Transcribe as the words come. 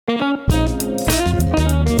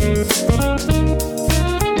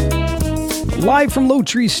Live from Low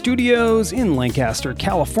Tree Studios in Lancaster,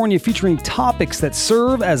 California, featuring topics that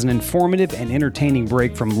serve as an informative and entertaining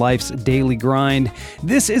break from life's daily grind.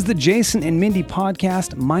 This is the Jason and Mindy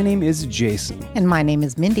podcast. My name is Jason. And my name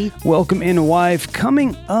is Mindy. Welcome in, wife.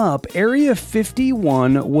 Coming up, Area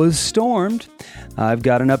 51 was stormed. I've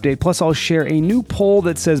got an update. Plus, I'll share a new poll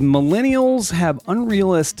that says millennials have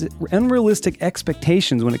unrealistic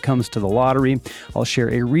expectations when it comes to the lottery. I'll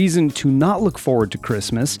share a reason to not look forward to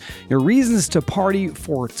Christmas, your reasons to party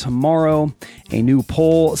for tomorrow, a new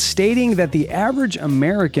poll stating that the average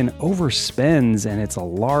American overspends, and it's a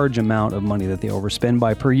large amount of money that they overspend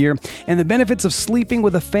by per year, and the benefits of sleeping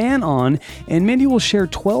with a fan on. And Mindy will share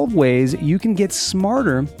 12 ways you can get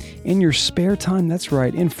smarter in your spare time. That's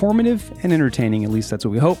right, informative and entertaining. At least that's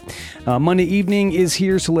what we hope. Monday evening is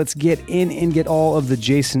here, so let's get in and get all of the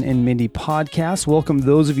Jason and Mindy podcasts. Welcome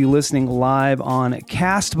those of you listening live on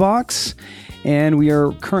CastBox. And we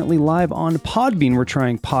are currently live on Podbean. We're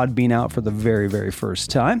trying Podbean out for the very, very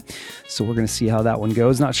first time. So we're going to see how that one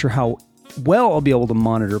goes. Not sure how well I'll be able to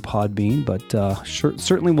monitor Podbean, but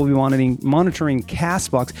certainly we'll be monitoring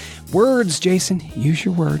CastBox. Words, Jason. Use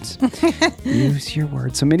your words. Use your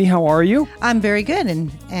words. So, Mindy, how are you? I'm very good.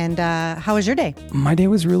 And how was your day? My day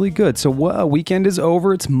was really good. So, weekend is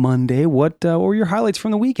over. It's Monday. What were your highlights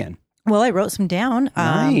from the weekend? Well, I wrote some down.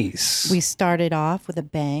 Nice. We started off with a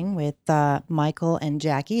bang with Michael and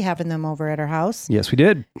Jackie, having them over at our house. Yes, we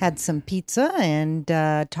did. Had some pizza and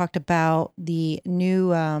talked about the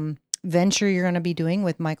new venture you're going to be doing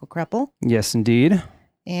with Michael Kreppel. Yes, indeed.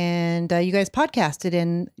 And you guys podcasted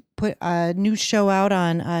and put a new show out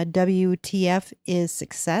on WTF is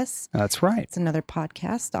Success. That's right. It's another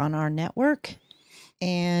podcast on our network.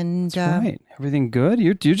 And that's right. Everything good?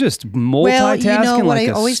 You're just multitasking like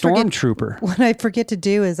a stormtrooper. What I forget to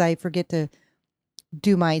do is I forget to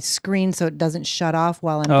do my screen so it doesn't shut off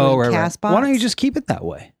while I'm doing CastBox. Right. Why don't you just keep it that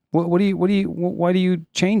way? Why do you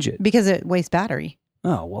change it? Because it wastes battery.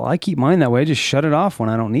 Oh, well, I keep mine that way. I just shut it off when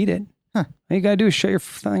I don't need it. Huh. All you got to do is shut your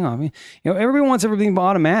thing off. Everybody wants everything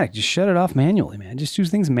automatic. Just shut it off manually, man. Just do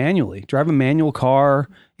things manually. Drive a manual car,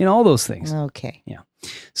 all those things. Okay. Yeah.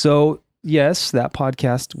 So, yes, that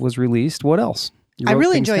podcast was released. What else? I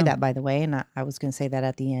really enjoyed that, by the way, and I was going to say that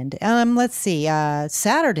at the end. Let's see.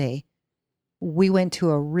 Saturday, we went to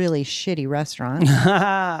a really shitty restaurant.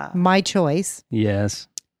 My choice. Yes.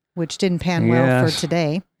 Which didn't pan well for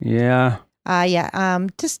today. Yeah.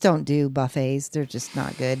 Just don't do buffets. They're just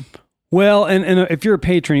not good. Well, and if you're a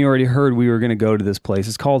patron, you already heard we were going to go to this place.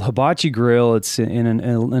 It's called Hibachi Grill. It's in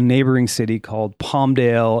a neighboring city called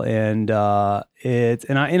Palmdale, and I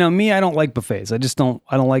don't like buffets. I don't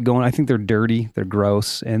like going. I think they're dirty. They're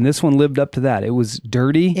gross. And this one lived up to that. It was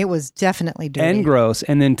dirty. It was definitely dirty and gross.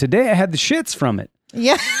 And then today I had the shits from it.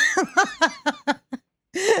 Yeah.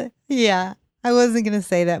 Yeah. I wasn't going to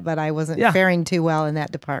say that, but I wasn't faring too well in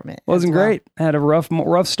that department. Wasn't great. I had a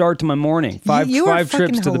rough start to my morning. Five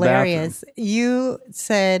trips to hilarious. The bathroom. You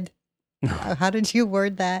said, how did you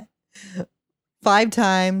word that? 5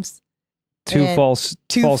 times. Two false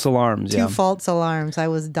alarms. Two false alarms. I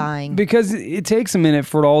was dying. Because it takes a minute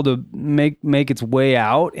for it all to make its way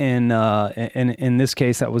out. And in this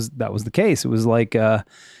case, that was the case. It was like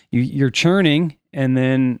you're churning. And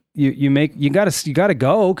then you gotta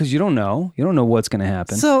go because you don't know what's gonna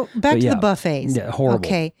happen. So back to the buffets. Yeah, horrible.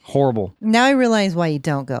 Okay, horrible. Now I realize why you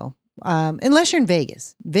don't go, unless you're in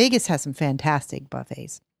Vegas. Vegas has some fantastic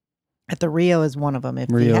buffets. At the Rio is one of them. If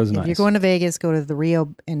you're going to Vegas, go to the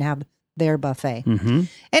Rio and have their buffet. Mm-hmm.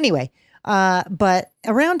 Anyway, but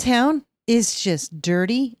around town is just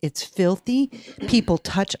dirty. It's filthy. People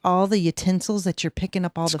touch all the utensils that you're picking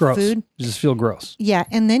up It's the gross. food. You just feel gross. Yeah,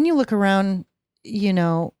 and then you look around,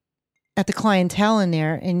 at the clientele in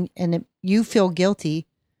there, and you feel guilty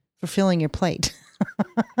for filling your plate.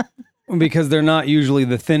 Because they're not usually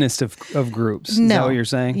the thinnest of groups. Is that what you're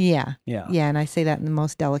saying? Yeah. Yeah. Yeah, and I say that in the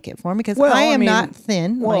most delicate form because I am not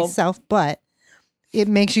thin myself, but it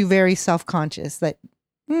makes you very self-conscious that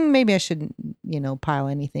maybe I shouldn't, pile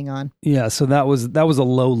anything on. Yeah, so that was a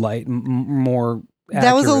low light, more accurately.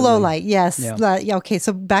 That was a low light, yes. Yeah. Okay,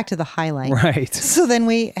 so back to the highlight. Right. So then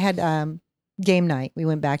we had game night. We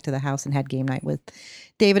went back to the house and had game night with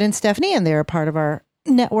David and Stephanie, and they're a part of our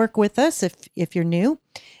network with us if you're new.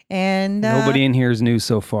 And nobody in here is new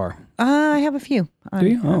so far. I have a few. Do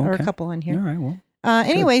you? Or a couple on here. All right, well.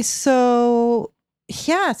 Anyway, so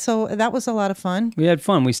Yeah, so that was a lot of fun. We had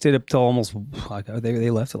fun. We stayed up till almost, they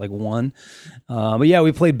left at like 1. But yeah,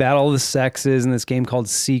 we played Battle of the Sexes in this game called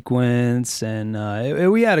Sequence,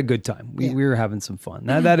 and we had a good time. We were having some fun.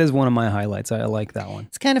 That is one of my highlights. I like that one.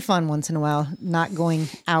 It's kind of fun once in a while, not going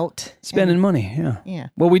out. Spending money, yeah. Yeah.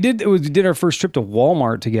 Well, we did our first trip to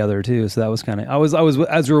Walmart together too, so that was kind of, I was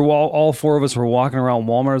as we were all 4 of us were walking around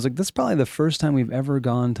Walmart, I was like, this is probably the first time we've ever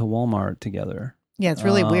gone to Walmart together. Yeah, it's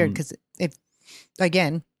really weird because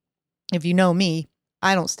if you know me,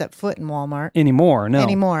 I don't step foot in Walmart anymore. No,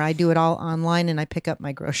 I do it all online, and I pick up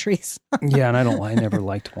my groceries. Yeah, and I never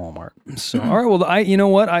liked Walmart. So, all right, well, you know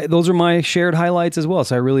what? Those are my shared highlights as well.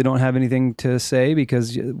 So I really don't have anything to say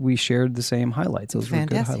because we shared the same highlights. Those were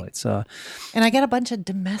good highlights. And I got a bunch of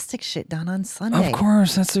domestic shit done on Sunday. Of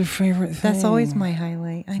course, that's their favorite thing. That's always my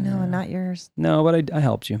highlight. I know, not yours. No, but I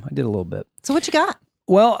helped you. I did a little bit. So what you got?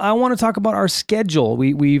 Well, I want to talk about our schedule.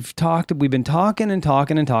 We've been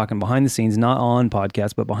talking behind the scenes, not on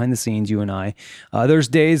podcasts, but behind the scenes, you and I. There's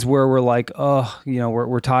days where we're like,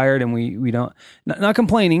 we're tired and we don't, not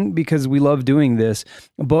complaining because we love doing this,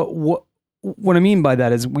 but what I mean by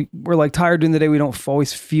that is we're like tired during the day. We don't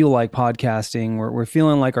always feel like podcasting. We're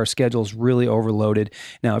feeling like our schedule's really overloaded.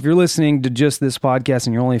 Now, if you're listening to just this podcast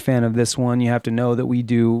and you're only a fan of this one, you have to know that we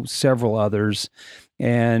do several others.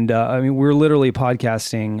 And we're literally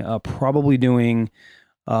podcasting, probably doing,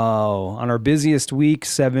 on our busiest week,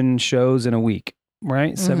 7 shows in a week,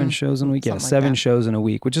 right? 7 shows in a week. Yeah, 7 shows in a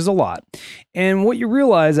week, which is a lot. And what you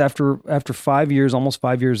realize after 5 years, almost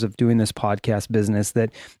 5 years of doing this podcast business, that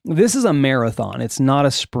this is a marathon. It's not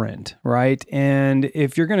a sprint, right? And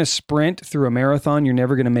if you're going to sprint through a marathon, you're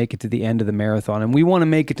never going to make it to the end of the marathon. And we want to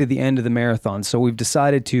make it to the end of the marathon. So we've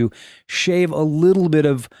decided to shave a little bit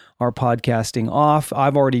of our podcasting off.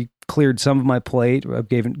 I've already cleared some of my plate.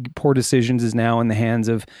 Poor Decisions is now in the hands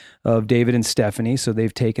of David and Stephanie, so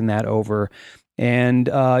they've taken that over. And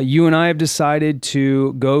you and I have decided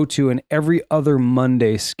to go to an every other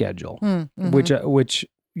Monday schedule, which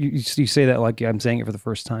you say that like I'm saying it for the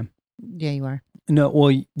first time. Yeah, you are. No,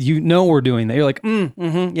 well, you know we're doing that. You're like,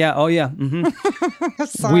 yeah, oh yeah.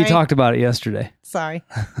 Sorry. We talked about it yesterday. Sorry.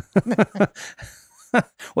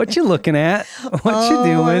 What you looking at? What you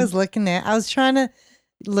doing? I was trying to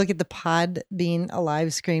look at the pod being a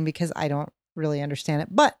live screen because I don't really understand it,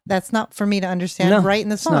 but that's not for me to understand right in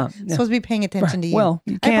the song. I'm supposed to be paying attention to you. Well,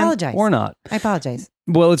 you can, I apologize. Or not. I apologize.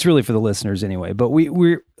 Well, it's really for the listeners anyway, but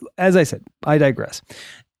we're, as I said, I digress.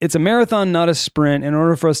 It's a marathon, not a sprint. In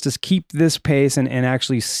order for us to keep this pace and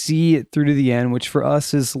actually see it through to the end, which for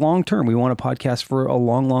us is long term. We want to podcast for a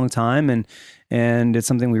long, long time, and it's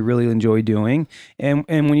something we really enjoy doing. And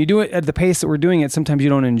when you do it at the pace that we're doing it, sometimes you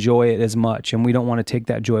don't enjoy it as much, and we don't want to take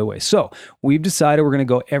that joy away. So we've decided we're going to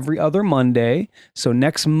go every other Monday. So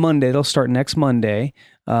next Monday, it'll start next Monday.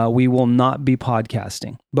 We will not be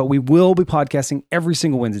podcasting, but we will be podcasting every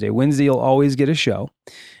single Wednesday. Wednesday, you'll always get a show.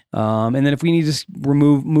 And then if we need to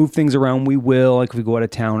move things around, we will. Like if we go out of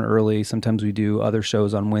town early, sometimes we do other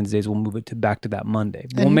shows on Wednesdays. We'll move it back to that Monday.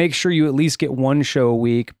 We'll make sure you at least get 1 show a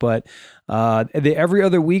week. But the every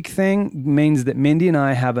other week thing means that Mindy and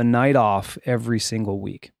I have a night off every single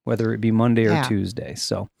week, whether it be Monday or Tuesday.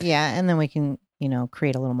 So yeah, and then we can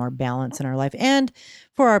create a little more balance in our life. And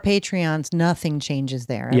for our Patreons, nothing changes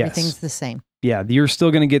there. Everything's the same. Yeah, you're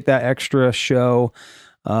still going to get that extra show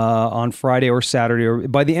on Friday or Saturday, or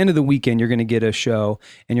by the end of the weekend, you're going to get a show,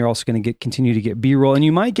 and you're also going to continue to get B-roll, and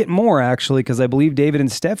you might get more actually, because I believe David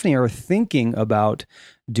and Stephanie are thinking about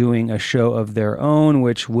doing a show of their own,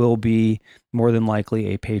 which will be more than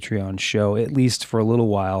likely a Patreon show, at least for a little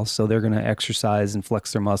while. So they're going to exercise and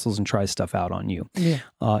flex their muscles and try stuff out on you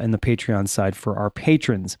in the Patreon side for our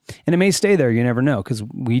patrons. And it may stay there. You never know, because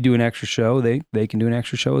we do an extra show. They can do an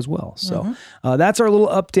extra show as well. So that's our little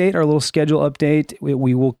update, our little schedule update.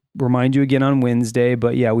 We will remind you again on Wednesday,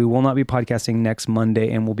 but yeah, we will not be podcasting next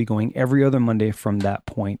Monday, and we'll be going every other Monday from that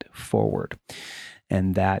point forward.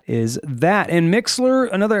 And that is that. And Mixlr,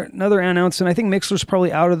 another announcement. I think Mixlr's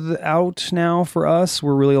probably out now for us.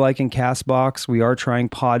 We're really liking Castbox. We are trying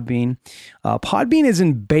Podbean. Podbean is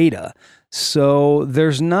in beta, so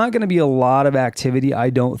there's not going to be a lot of activity,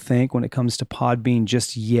 I don't think, when it comes to Podbean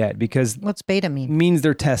just yet. Because what's beta mean? It means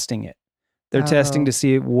they're testing it. They're testing to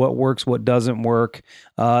see what works, what doesn't work.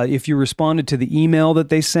 If you responded to the email that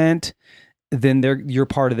they sent, then you're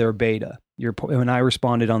part of their beta. And I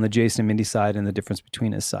responded on the Jason and Mindy side and the difference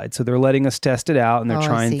between his side. So they're letting us test it out, and they're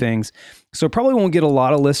trying things. So probably won't get a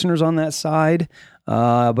lot of listeners on that side.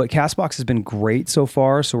 But Castbox has been great so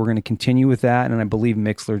far. So we're going to continue with that. And I believe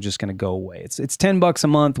Mixlr is just going to go away. It's $10 a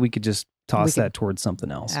month. We could just toss that towards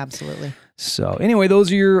something else. Absolutely. So anyway,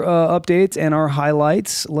 those are your updates and our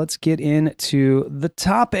highlights. Let's get into the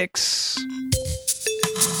topics.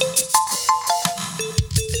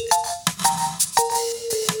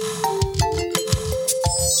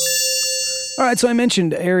 All right, so I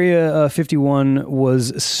mentioned Area 51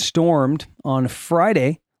 was stormed on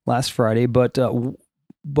last Friday, but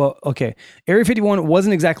okay, Area 51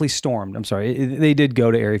 wasn't exactly stormed. I'm sorry, they did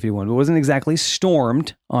go to Area 51, but it wasn't exactly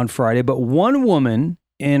stormed on Friday. But one woman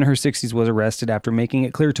in her 60s was arrested after making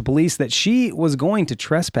it clear to police that she was going to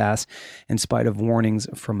trespass in spite of warnings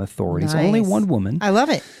from authorities. Nice. Only one woman. I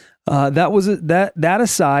love it. That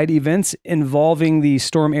aside, events involving the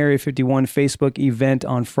Storm Area 51 Facebook event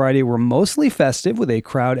on Friday were mostly festive, with a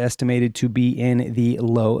crowd estimated to be in the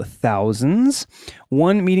low thousands.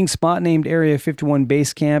 One meeting spot named Area 51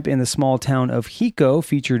 Base Camp in the small town of Hiko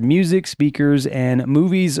featured music, speakers, and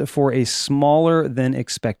movies for a smaller than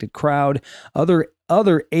expected crowd.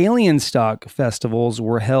 Other alien stock festivals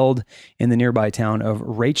were held in the nearby town of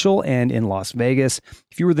Rachel and in Las Vegas.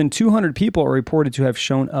 Fewer than 200 people are reported to have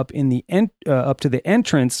shown up up to the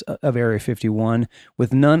entrance of Area 51,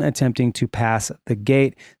 with none attempting to pass the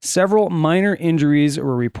gate. Several minor injuries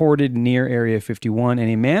were reported near Area 51, and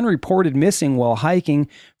a man reported missing while hiking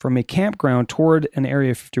from a campground toward an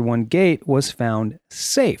Area 51 gate was found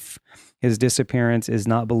safe. His disappearance is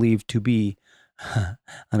not believed to be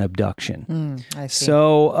an abduction. I see.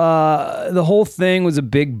 So the whole thing was a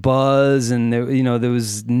big buzz, and there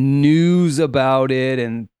was news about it,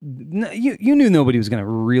 and you knew nobody was going to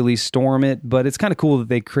really storm it, but it's kind of cool that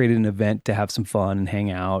they created an event to have some fun and hang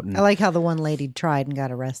out. And I like how the one lady tried and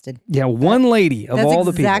got arrested. Yeah, one lady of all the people.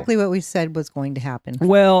 That's exactly what we said was going to happen.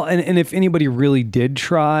 Well, and if anybody really did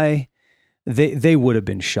try, they would have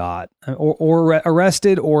been shot or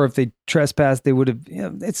arrested, or if they trespassed, they would have.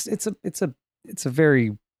 It's a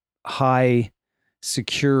very high,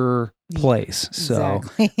 secure place. So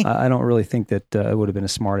exactly. I don't really think that it would have been a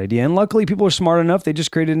smart idea. And luckily, people are smart enough. They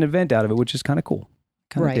just created an event out of it, which is kind of cool.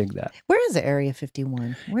 Kind of dig that. Where is Area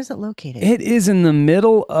 51? Where is it located? It is in the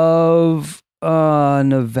middle of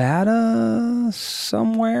Nevada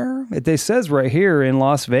somewhere. It says right here in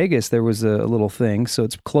Las Vegas there was a little thing, so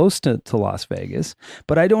it's close to Las Vegas,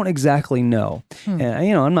 but I don't exactly know. And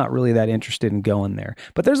I'm not really that interested in going there.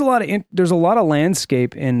 But there's a lot of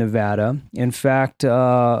landscape in Nevada. In fact,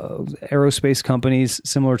 aerospace companies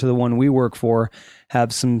similar to the one we work for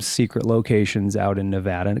have some secret locations out in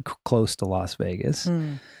Nevada, close to Las Vegas.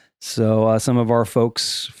 So some of our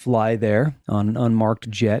folks fly there on an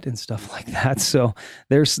unmarked jet and stuff like that. So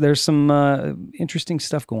there's some interesting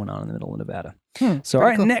stuff going on in the middle of Nevada. So all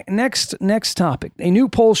right, cool. Next topic. A new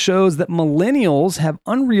poll shows that millennials have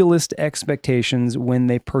unrealistic expectations when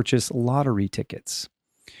they purchase lottery tickets.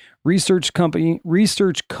 Research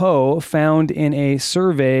Co. found in a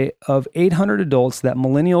survey of 800 adults that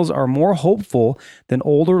millennials are more hopeful than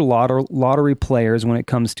older lottery players when it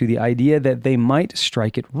comes to the idea that they might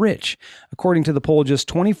strike it rich. According to the poll, just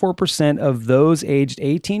 24% of those aged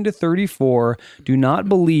 18 to 34 do not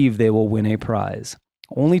believe they will win a prize.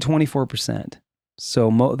 Only 24%.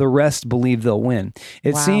 So the rest believe they'll win.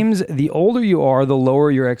 It seems the older you are, the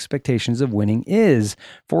lower your expectations of winning is.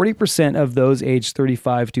 40% of those aged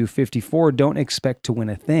 35 to 54 don't expect to win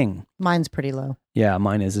a thing. Mine's pretty low. Yeah,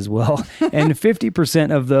 mine is as well. And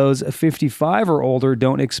 50% of those 55 or older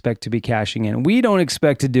don't expect to be cashing in. We don't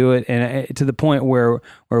expect to do it, and to the point where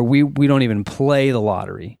we don't even play the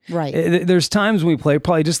lottery. Right. There's times when we play,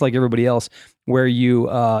 probably just like everybody else, where you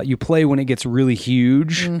play when it gets really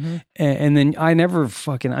huge, and then I never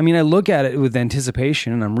I look at it with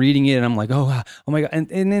anticipation, and I'm reading it, and I'm like, oh my God, and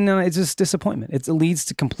then it's just disappointment. It leads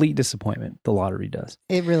to complete disappointment. The lottery does.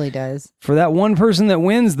 It really does. For that one person that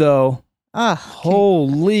wins, though.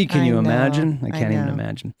 Holy, can you know. imagine? I can't even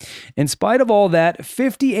imagine. In spite of all that,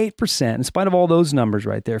 58%, in spite of all those numbers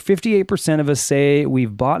right there, 58% of us say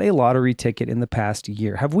we've bought a lottery ticket in the past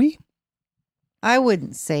year. Have we? I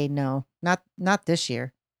wouldn't say no. Not this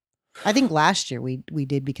year. I think last year we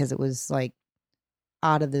did, because it was like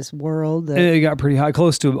out of this world. It got pretty high,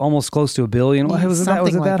 almost close to $1 billion. Was it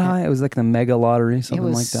that high? It was like the mega lottery, something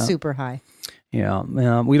like that. It was super high. Yeah,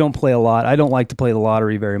 we don't play a lot. I don't like to play the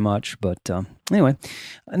lottery very much, but anyway,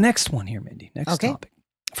 next one here, Mindy. Next topic.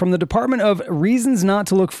 From the Department of Reasons Not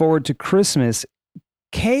to Look Forward to Christmas,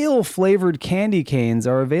 Kale flavored candy canes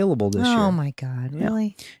are available this year. Oh my God,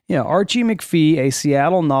 really? Yeah, Archie McPhee, a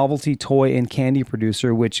Seattle novelty toy and candy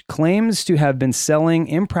producer, which claims to have been selling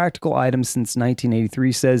impractical items since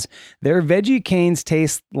 1983, says their veggie canes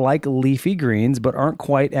taste like leafy greens, but aren't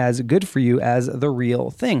quite as good for you as the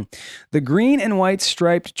real thing. The green and white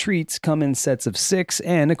striped treats come in sets of 6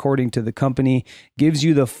 and, according to the company, gives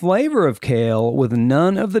you the flavor of kale with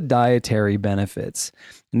none of the dietary benefits.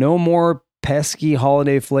 No more pesky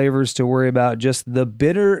holiday flavors to worry about, just the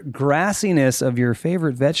bitter grassiness of your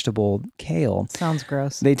favorite vegetable, kale. Sounds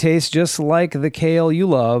gross. They taste just like the kale you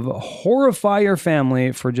love. Horrify your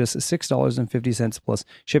family for just $6.50 plus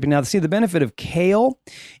shipping. Now, see, the benefit of kale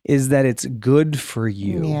is that it's good for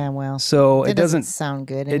you. Yeah, well, so it doesn't sound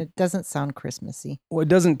good, and it doesn't sound Christmassy. Well, it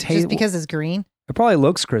doesn't taste... Just because it's green? It probably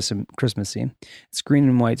looks Christmassy. It's green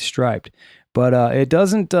and white striped. But it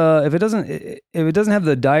doesn't. If it doesn't have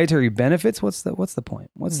the dietary benefits, what's the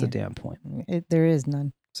point? What's the damn point? There is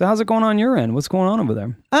none. So how's it going on your end? What's going on over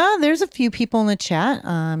there? There's a few people in the chat.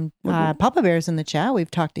 Papa Bear's in the chat.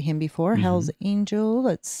 We've talked to him before. Mm-hmm. Hell's Angel.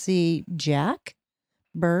 Let's see, Jack,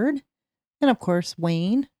 Bird, and of course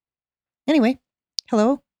Wayne. Anyway,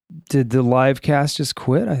 hello. Did the live cast just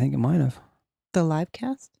quit? I think it might have. The live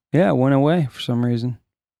cast? Yeah, it went away for some reason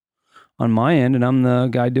on my end, and I'm the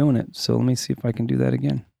guy doing it. So let me see if I can do that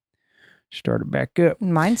again. Start it back up.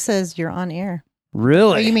 Mine says you're on air.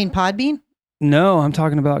 Really? Oh, you mean Podbean? No, I'm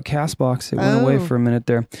talking about CastBox. It went away for a minute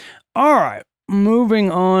there. All right.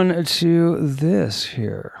 Moving on to this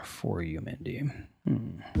here for you, Mindy.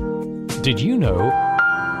 Did you know?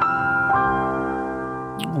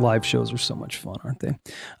 Live shows are so much fun, aren't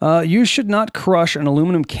they? You should not crush an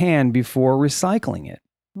aluminum can before recycling it.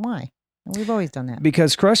 Why? We've always done that.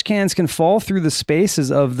 Because crushed cans can fall through the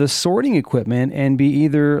spaces of the sorting equipment and be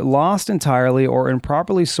either lost entirely or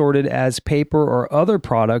improperly sorted as paper or other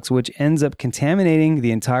products, which ends up contaminating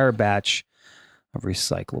the entire batch of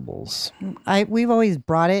recyclables. We've always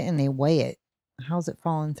brought it and they weigh it. How's it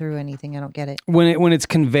falling through anything? I don't get it. When it's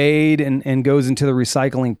conveyed and goes into the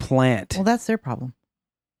recycling plant. Well, that's their problem.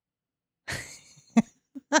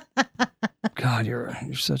 God, you're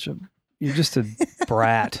just a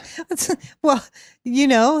brat. Well,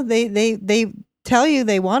 they tell you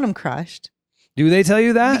they want them crushed. Do they tell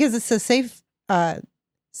you that? Because it's a safe, wait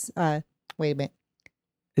a minute.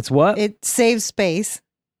 It's what? It saves space.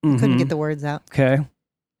 Mm-hmm. Couldn't get the words out. Okay.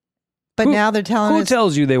 But now they're telling us. Who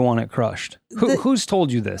tells you they want it crushed? Who's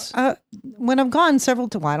told you this? When I've gone several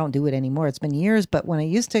times, well, I don't do it anymore. It's been years. But when I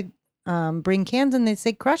used to bring cans in, they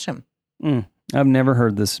say crush them. I've never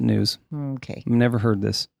heard this news. Okay. I've never heard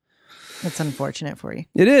this. That's unfortunate for you.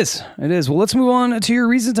 It is. Well, let's move on to your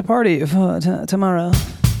reason to party tomorrow.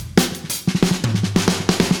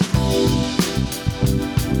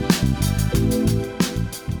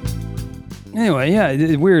 Anyway,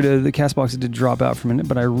 yeah, weird. The CastBox did drop out for a minute,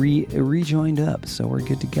 but I rejoined up, so we're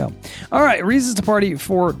good to go. All right, reasons to party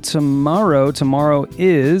for tomorrow. Tomorrow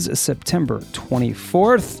is September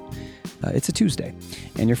 24th. It's a Tuesday.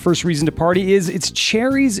 And your first reason to party is it's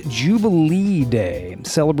Cherry's Jubilee Day,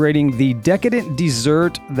 celebrating the decadent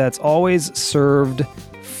dessert that's always served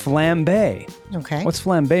flambe. Okay. What's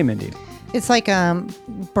flambe, Mindy? It's like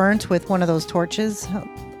burnt with one of those torches. A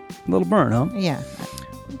little burnt, huh? Yeah.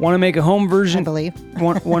 Want to make a home version? I believe.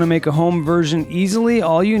 want to make a home version easily?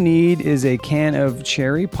 All you need is a can of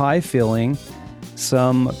cherry pie filling,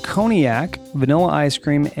 some cognac, vanilla ice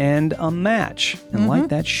cream, and a match. And light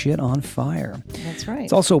that shit on fire. That's right.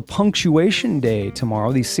 It's also Punctuation Day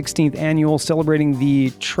tomorrow, the 16th annual, celebrating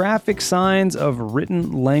the traffic signs of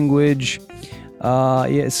written language.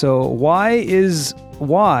 So why?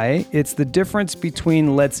 It's the difference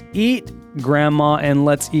between let's eat grandma and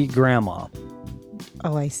let's eat grandma.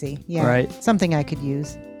 Oh, I see. Yeah. Right. Something I could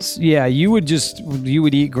use. Yeah, you would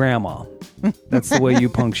eat grandma. That's the way you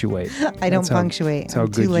punctuate. I don't punctuate. I'm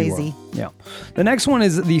too lazy. Yeah. The next one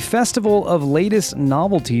is the Festival of Latest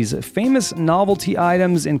Novelties. Famous novelty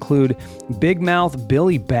items include Big Mouth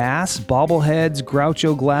Billy Bass, bobbleheads,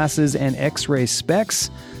 Groucho glasses, and X-ray specs.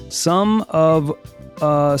 Some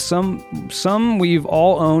we've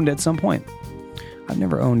all owned at some point. I've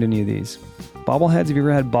never owned any of these. Bobbleheads, have you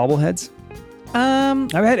ever had bobbleheads?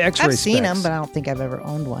 I've had X-ray specs. I've seen them, but I don't think I've ever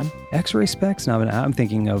owned one. X-ray specs? No, I'm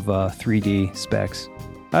thinking of 3D specs.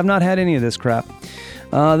 I've not had any of this crap.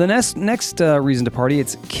 The next reason to party,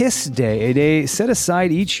 it's Kiss Day, a day set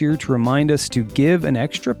aside each year to remind us to give an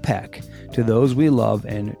extra peck to those we love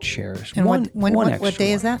and cherish. And what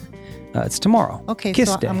day is that? It's tomorrow. Okay,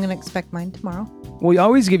 Kiss so Day. I'm going to expect mine tomorrow. Well, we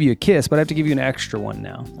always give you a kiss, but I have to give you an extra one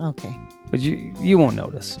now. Okay. but you won't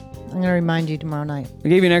notice. I'm going to remind you tomorrow night. I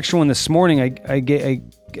gave you an extra one this morning. I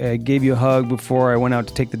gave you a hug before I went out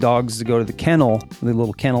to take the dogs to go to the kennel,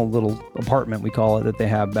 little apartment we call it that they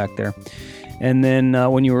have back there. And then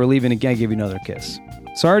when you were leaving again, I gave you another kiss.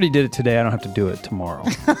 So I already did it today. I don't have to do it tomorrow.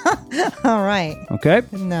 All right. Okay?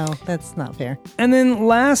 No, that's not fair. And then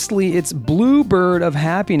lastly, it's Bluebird of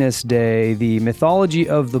Happiness Day. The mythology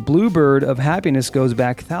of the Bluebird of Happiness goes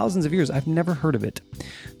back thousands of years. I've never heard of it.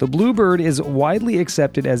 The bluebird is widely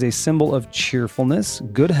accepted as a symbol of cheerfulness,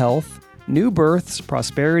 good health, new births,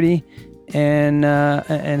 prosperity, and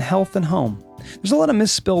health and home. There's a lot of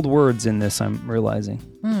misspelled words in this, I'm realizing.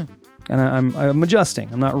 And I'm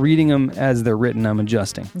adjusting. I'm not reading them as they're written. I'm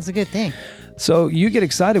adjusting. It's a good thing. So you get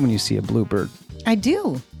excited when you see a bluebird. I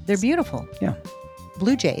do. They're beautiful. Yeah.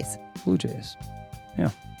 Blue jays. Blue jays. Yeah.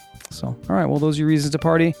 So, all right. Well, those are your reasons to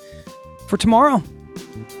party for tomorrow.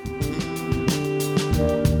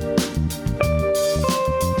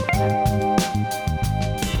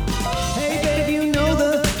 Hey, babe, you know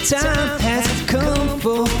the time has come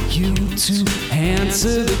for you to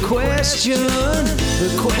answer the question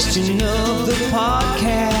of the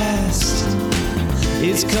podcast.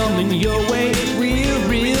 It's coming your way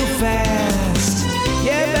real fast.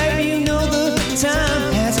 Yeah, baby, you know the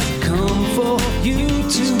time has come for you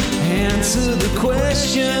to answer the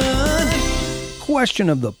question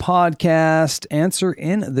of the podcast. Answer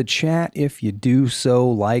in the chat if you do so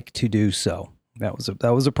like to do so. That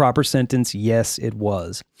was a proper sentence. Yes, it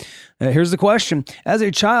was. Here's the question. As a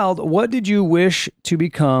child, what did you wish to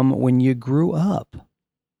become when you grew up?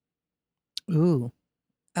 Ooh.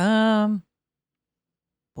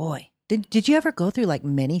 Boy. Did you ever go through like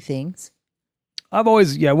many things? I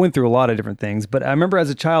went through a lot of different things, but I remember as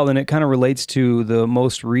a child, and it kind of relates to the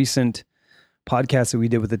most recent podcast that we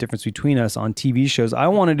did with the difference between us on TV shows. I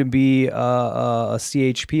wanted to be a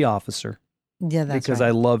CHP officer. Yeah, that's because right.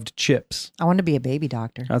 I loved chips. I wanted to be a baby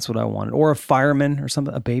doctor. That's what I wanted. Or a fireman or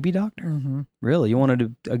something. A baby doctor? Mm-hmm. Really? You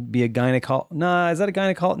wanted to be a gynecologist? Nah, is that a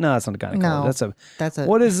gynecologist? No, it's not a gynecologist. No, that's a...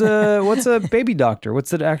 What's a baby doctor?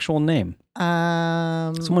 What's the actual name?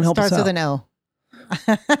 Someone help us out. Starts with an O.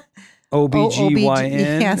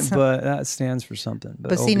 OBGYN, yes. but that stands for something.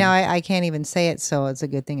 But see, now I can't even say it, so it's a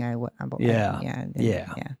good thing Yeah.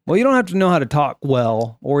 Yeah. Well, you don't have to know how to talk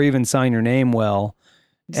well or even sign your name well.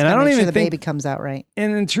 And I don't even think the baby comes out right.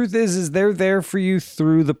 And the truth is they're there for you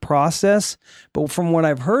through the process. But from what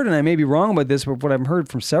I've heard, and I may be wrong about this, but what I've heard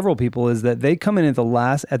from several people is that they come in at the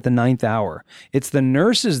 9th hour. It's the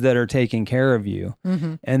nurses that are taking care of you.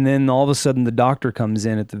 Mm-hmm. And then all of a sudden the doctor comes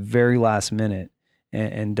in at the very last minute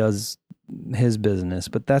and does his business.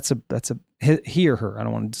 But that's a he or her. I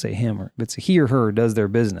don't want to say him, but it's a he or her does their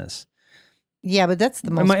business. Yeah, but that's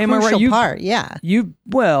the most crucial part. Yeah.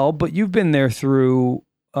 But you've been there through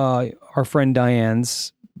our friend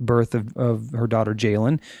Diane's birth of her daughter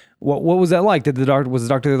Jalen. What was that like? Was the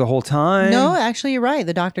doctor there the whole time? No, actually, you're right.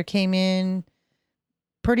 The doctor came in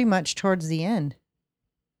pretty much towards the end.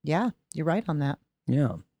 Yeah, you're right on that.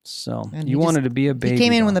 Yeah. So And you wanted to be a baby. He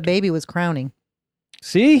came in doctor. when the baby was crowning.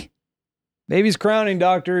 See, baby's crowning.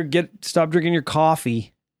 Doctor, stop drinking your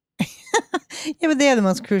coffee. Yeah, but they have the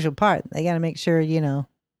most crucial part. They got to make sure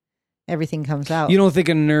everything comes out. You don't think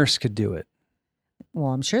a nurse could do it?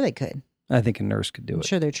 Well, I'm sure they could. I think a nurse could do I'm it.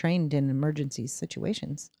 sure they're trained in emergency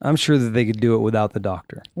situations. I'm sure that they could do it without the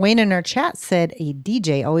doctor. Wayne in our chat said a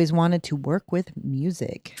DJ always wanted to work with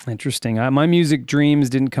music. Interesting. My music dreams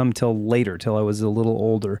didn't come till later, till I was a little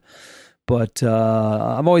older. But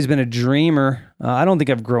I've always been a dreamer. I don't think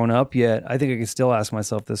I've grown up yet. I think I can still ask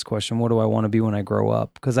myself this question: what do I want to be when I grow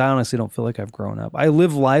up? Because I honestly don't feel like I've grown up. I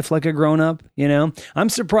live life like a grown up. I'm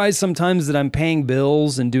surprised sometimes that I'm paying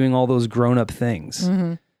bills and doing all those grown up things.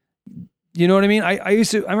 Mm-hmm. You know what I mean? I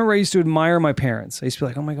remember I used to admire my parents. I used to be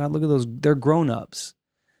like, oh my God, look at those. They're grown ups.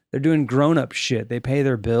 They're doing grown up shit. They pay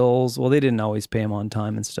their bills. Well, they didn't always pay them on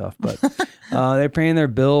time and stuff, but they're paying their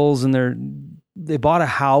bills and they bought a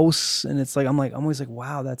house, and it's like, I'm always like,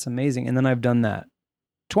 wow, that's amazing. And then I've done that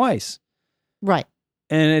twice. Right.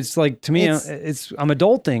 And it's like, to me, I'm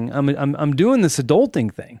adulting. I'm doing this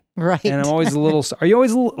adulting thing. Right. And I'm always are you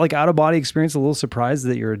always like out of body experience, a little surprised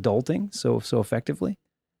that you're adulting so effectively?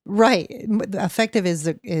 Right. Effective is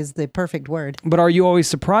the perfect word. But are you always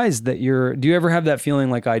surprised that do you ever have that feeling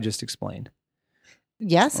like I just explained?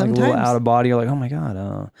 Yeah, sometimes. Like a little out of body. You're like, oh my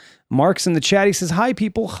God. Mark's in the chat. He says, hi,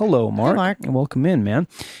 people. Hello, Mark. Hi, Mark. And welcome in, man.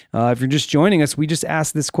 If you're just joining us, we just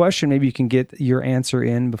asked this question. Maybe you can get your answer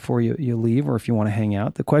in before you leave, or if you want to hang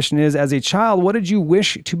out. The question is, as a child, what did you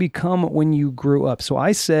wish to become when you grew up? So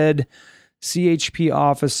I said CHP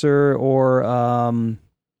officer or,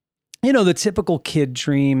 the typical kid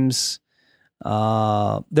dreams.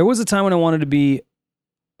 There was a time when I wanted to be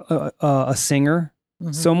a singer.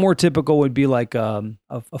 Mhm. So more typical would be like a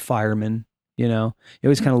fireman, you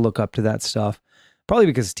always kind of look up to that stuff, probably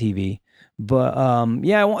because of TV. But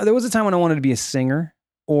there was a time when I wanted to be a singer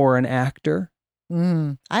or an actor.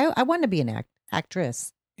 I wanted to be an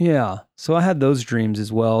actress. Yeah. So I had those dreams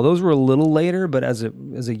as well. Those were a little later, but as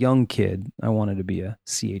a young kid, I wanted to be a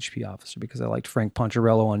CHP officer because I liked Frank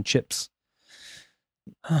Poncherello on Chips.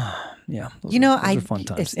 Yeah. Those were fun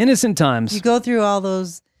times. Innocent times. You go through all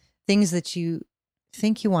those things that you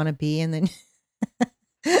think you want to be, and then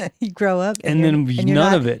you grow up, and then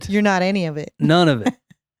none of it. You're not any of it. None of it.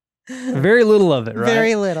 Very little of it, right?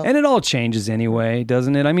 Very little. And it all changes anyway,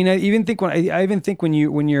 doesn't it? I mean, I even think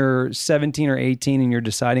when you're 17 or 18 and you're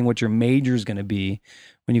deciding what your major is going to be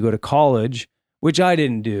when you go to college, which I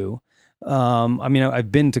didn't do. I mean,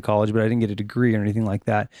 I've been to college, but I didn't get a degree or anything like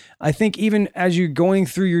that. I think even as you're going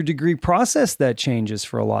through your degree process, that changes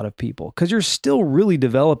for a lot of people because you're still really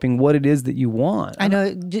developing what it is that you want. I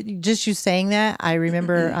know. Just you saying that, I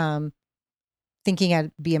remember thinking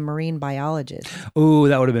I'd be a marine biologist. Oh,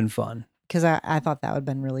 that would have been fun. Because I thought that would have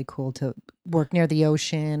been really cool to work near the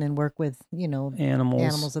ocean and work with,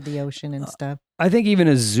 animals of the ocean and stuff. I think even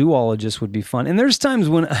a zoologist would be fun. And there's times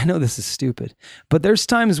when, I know this is stupid, but there's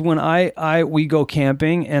times when we go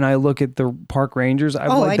camping and I look at the park rangers.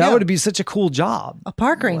 That would be such a cool job. A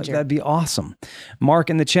park ranger. That'd be awesome. Mark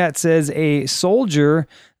in the chat says, a soldier,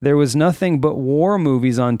 there was nothing but war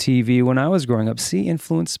movies on TV when I was growing up. See,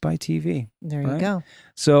 influenced by TV. There you go.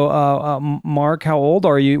 So, Mark, how old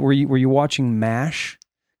are you? Were you watching MASH?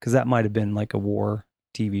 Because that might have been like a war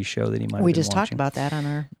TV show that he might have We been just watching. Talked about that on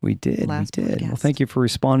our We did. podcast. Well, thank you for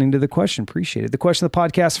responding to the question. Appreciate it. The question of the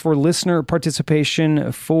podcast for listener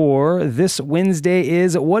participation for this Wednesday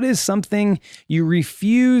is, what is something you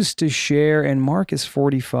refuse to share? And Mark is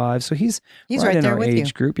 45, so he's right in there our with age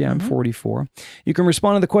you. group. Yeah, I'm 44. You can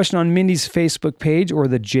respond to the question on Mindy's Facebook page or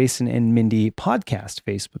the Jason and Mindy podcast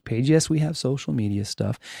Facebook page. Yes, we have social media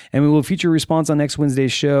stuff, and we will feature a response on next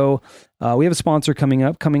Wednesday's show. We have a sponsor coming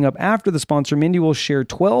up. Coming up after the sponsor, Mindy will share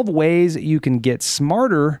 12 ways you can get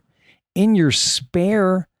smarter in your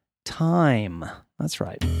spare time. That's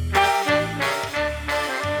right.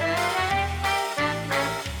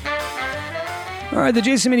 All right, the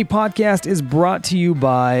Jason Mindy podcast is brought to you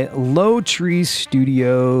by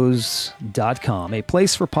lowtreestudios.com, a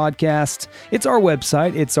place for podcasts. It's our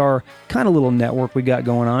website. It's our kind of little network we got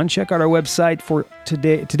going on. Check out our website for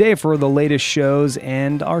today for the latest shows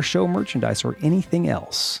and our show merchandise or anything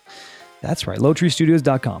else. That's right,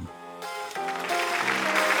 lowtreestudios.com.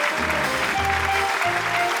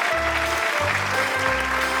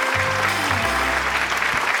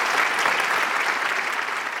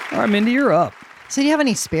 All right, Mindy, you're up. So do you have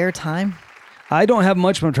any spare time? I don't have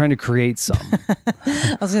much, but I'm trying to create some.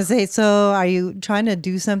 I was going to say, so are you trying to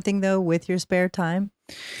do something, though, with your spare time?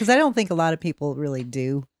 Because I don't think a lot of people really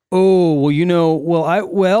do. Oh,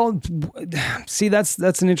 well, see, that's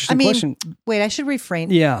an interesting question. Wait, I should refrain.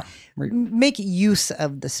 Yeah. Make use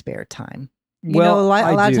of the spare time. A Well, lot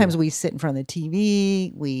I of do. times we sit in front of the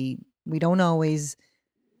TV. We don't always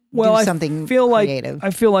Well, do something I feel creative. I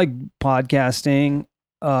feel like podcasting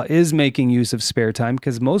is making use of spare time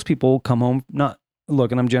because most people come home, and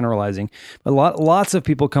I'm generalizing, but lots of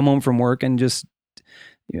people come home from work and just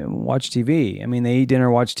watch TV. I mean, they eat dinner,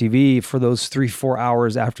 watch TV for those 3-4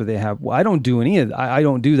 hours after they have. Well, I don't do any of that. I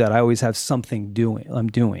don't do that. I always have something I'm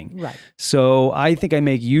doing. Right. So I think I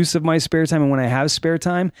make use of my spare time, and when I have spare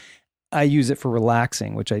time, I use it for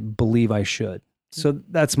relaxing, which I believe I should. So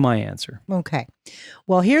that's my answer. Okay.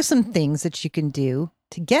 Well, here's some things that you can do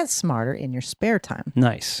to get smarter in your spare time.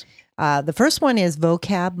 Nice. The first one is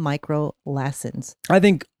vocab micro lessons. I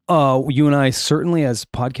think you and I certainly as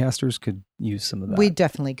podcasters could use some of that. We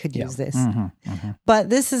definitely could use this. Mm-hmm. But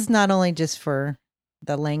this is not only just for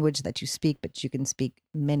the language that you speak, but you can speak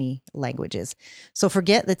many languages. So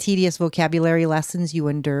forget the tedious vocabulary lessons you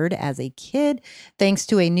endured as a kid. Thanks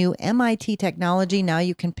to a new MIT technology, now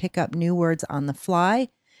you can pick up new words on the fly.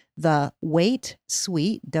 The Wait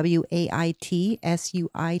Suite,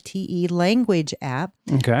 WAITSUITE language app.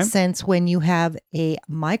 Okay. Since when you have a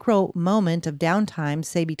micro moment of downtime,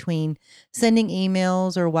 say between sending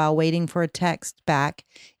emails or while waiting for a text back,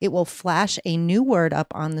 it will flash a new word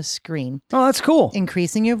up on the screen, Oh, that's cool.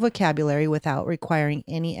 increasing your vocabulary without requiring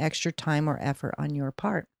any extra time or effort on your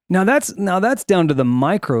part. Now that's down to the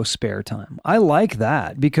micro spare time. I like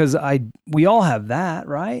that because we all have that,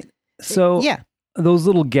 right? So Yeah. those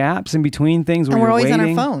little gaps in between things where And we're you're always waiting. on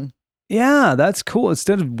our phone. Yeah, that's cool.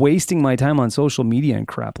 Instead of wasting my time on social media and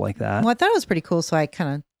crap like that. Well, I thought it was pretty cool. So I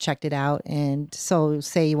kind of checked it out. And so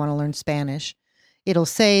say you want to learn Spanish, it'll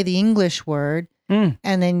say the English word and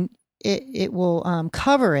then it will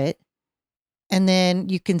cover it. And then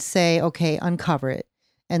you can say, okay, uncover it.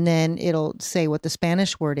 And then it'll say what the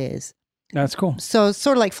Spanish word is. That's cool. So it's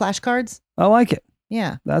sort of like flashcards. I like it.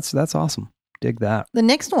 Yeah. That's awesome. Dig that. The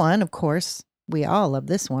next one, of course, we all love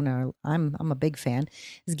this one. Or I'm a big fan,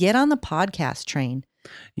 is get on the podcast train.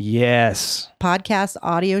 Yes. Podcast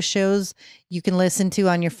audio shows you can listen to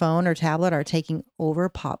on your phone or tablet are taking over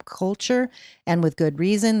pop culture, and with good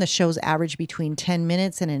reason. The shows average between 10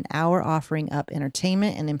 minutes and an hour, offering up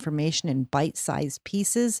entertainment and information in bite-sized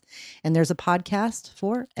pieces. And there's a podcast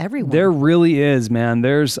for everyone. There really is, man.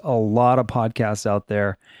 There's a lot of podcasts out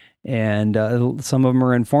there, and some of them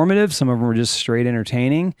are informative. Some of them are just straight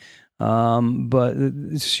entertaining. But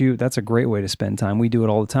shoot, that's a great way to spend time. We do it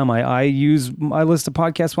all the time. I listen to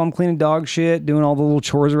podcasts while I'm cleaning dog shit, doing all the little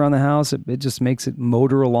chores around the house. It just makes it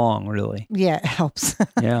motor along, really. Yeah, it helps.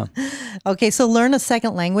 Yeah. Okay, so learn a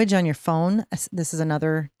second language on your phone. This is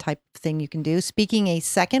another type of thing you can do. Speaking a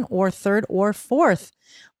second or third or fourth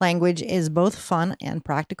language is both fun and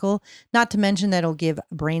practical, not to mention that it'll give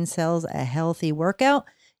brain cells a healthy workout.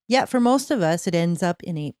 Yet for most of us, it ends up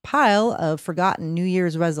in a pile of forgotten New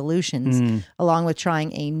Year's resolutions, along with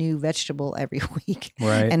trying a new vegetable every week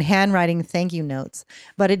and handwriting thank you notes.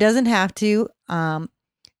 But it doesn't have to.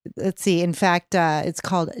 Let's see. In fact, it's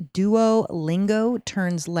called Duolingo,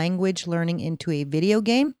 turns language learning into a video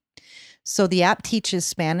game. So the app teaches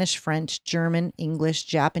Spanish, French, German, English,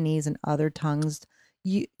 Japanese, and other tongues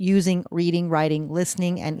using reading, writing,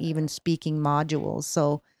 listening, and even speaking modules.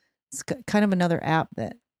 So it's kind of another app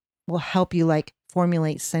that will help you like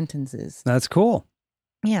formulate sentences. That's cool.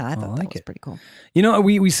 Yeah, I thought that was pretty cool. You know,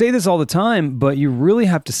 we say this all the time, but you really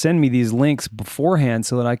have to send me these links beforehand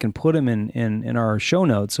so that I can put them in our show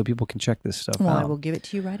notes so people can check this stuff out. Well, I will give it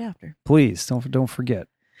to you right after. Please, don't forget.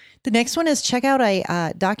 The next one is check out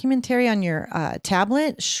a documentary on your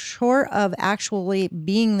tablet. Short of actually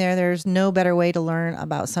being there, there's no better way to learn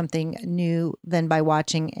about something new than by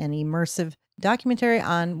watching an immersive documentary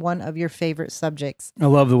on one of your favorite subjects. I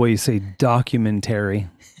love the way you say documentary.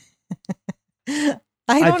 I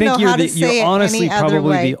don't know how to say it you're honestly any other probably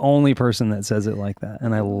way. the only person that says it like that,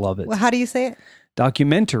 and I love it. Well, how do you say it?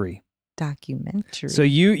 Documentary. Documentary. So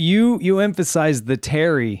you emphasize the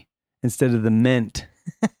Terry instead of the ment.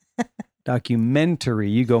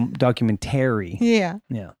 Documentary. You go documentary. Yeah.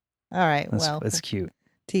 Yeah. All right. That's cute.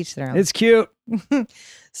 Teach their own. It's cute.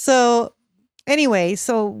 So anyway,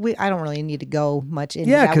 I don't really need to go much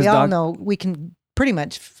into that. We all know we can pretty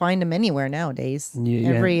much find them anywhere nowadays.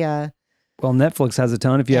 Yeah. Well, Netflix has a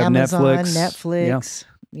ton. If you Amazon, have Netflix.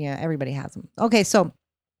 Yeah, everybody has them. Okay, so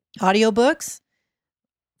audiobooks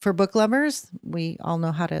for book lovers. We all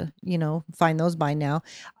know how to, find those by now.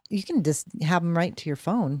 You can just have them right to your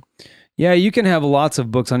phone. Yeah, you can have lots of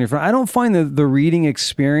books on your phone. I don't find the reading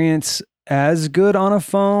experience as good on a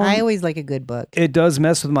phone. I always like a good book. It does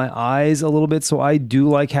mess with my eyes a little bit, so I do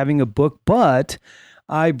like having a book, but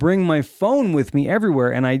I bring my phone with me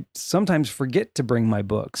everywhere, and I sometimes forget to bring my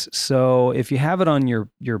books. So if you have it on your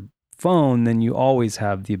phone, then you always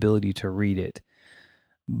have the ability to read it.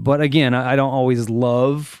 But again, I don't always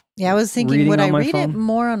love. Yeah, I was thinking, would I read phone? it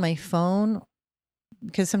more on my phone?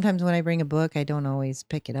 Because sometimes when I bring a book, I don't always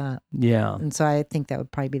pick it up. Yeah. And so I think that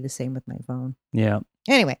would probably be the same with my phone. Yeah.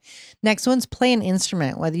 Anyway, next one's play an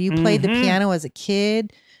instrument. Whether you played the piano as a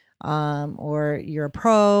kid, or you're a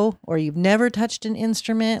pro, or you've never touched an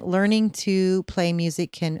instrument, learning to play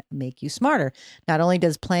music can make you smarter. Not only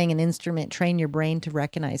does playing an instrument train your brain to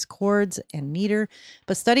recognize chords and meter,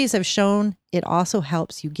 but studies have shown it also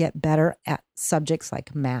helps you get better at subjects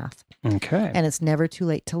like math. Okay. And it's never too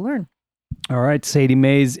late to learn. All right, Sadie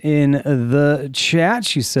Mae's in the chat.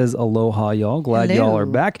 She says, "Aloha, y'all. Glad y'all are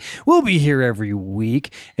back. We'll be here every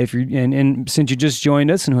week. If you're and since you just joined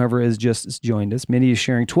us, and whoever has just joined us, Mindy is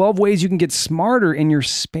sharing 12 ways you can get smarter in your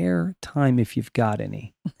spare time if you've got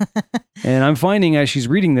any." And I'm finding as she's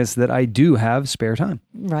reading this that I do have spare time.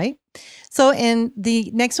 Right. So, and the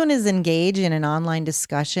next one is engage in an online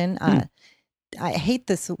discussion. I hate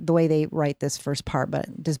the way they write this first part, but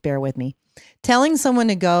just bear with me. Telling someone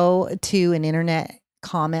to go to an internet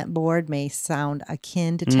comment board may sound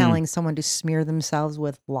akin to telling someone to smear themselves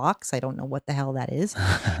with lox. I don't know what the hell that is.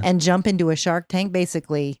 And jump into a Shark Tank.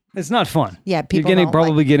 Basically, it's not fun. Yeah, people you're going to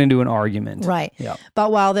probably get into an argument. Right. Yeah.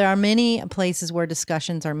 But while there are many places where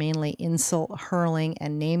discussions are mainly insult hurling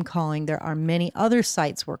and name calling, there are many other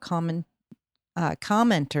sites where commenters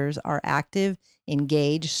are active,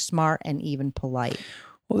 engaged, smart, and even polite.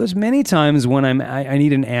 Well, there's many times when I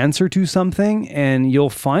need an answer to something, and you'll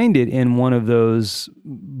find it in one of those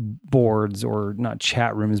boards, or not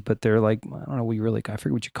chat rooms, but they're like, I don't know what I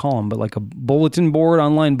forget what you call them, but like a bulletin board,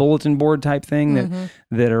 online bulletin board type thing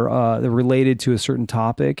that are they're related to a certain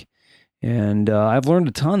topic. And I've learned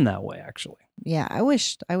a ton that way, actually. Yeah, I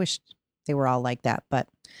wish they were all like that, but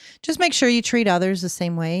just make sure you treat others the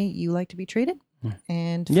same way you like to be treated,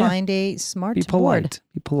 and find a smart board.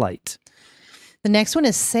 Be polite. The next one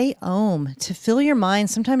is say Om. To fill your mind,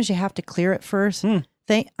 sometimes you have to clear it first.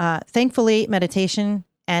 Thankfully, meditation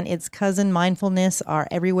and its cousin mindfulness are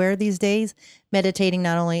everywhere these days. Meditating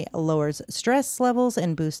not only lowers stress levels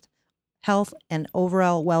and boosts health and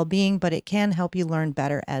overall well-being, but it can help you learn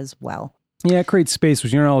better as well. Yeah, it creates space where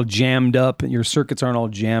you're not all jammed up, and your circuits aren't all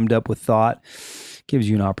jammed up with thought. Gives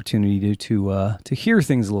you an opportunity to hear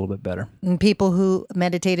things a little bit better. And people who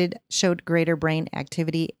meditated showed greater brain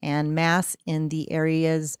activity and mass in the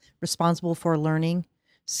areas responsible for learning,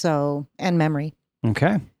 and memory.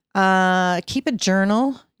 Okay. Keep a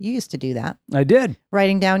journal. You used to do that. I did.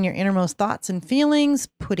 Writing down your innermost thoughts and feelings,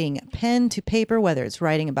 putting pen to paper, whether it's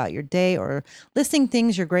writing about your day or listing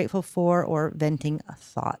things you're grateful for, or venting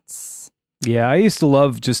thoughts. Yeah, I used to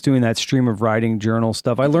love just doing that stream of writing journal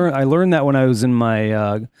stuff. I learned that when I was in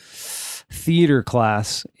my theater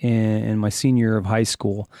class in my senior year of high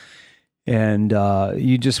school. And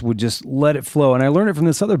you just would just let it flow. And I learned it from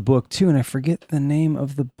this other book too, and I forget the name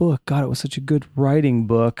of the book. God, it was such a good writing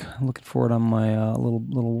book. I'm looking for it on my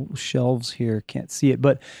little shelves here. Can't see it,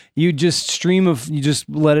 but you just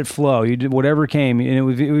let it flow. You did whatever came, and it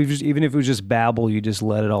was just, even if it was just babble, you just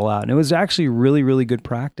let it all out. And it was actually really, really good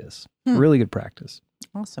practice. Really good practice.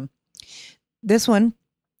 Awesome. This one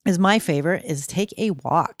is my favorite, is take a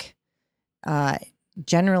walk.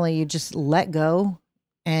 Generally, you just let go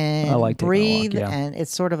and breathe, and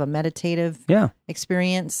it's sort of a meditative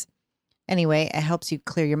experience. Anyway, it helps you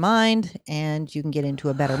clear your mind, and you can get into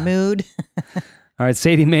a better mood. All right,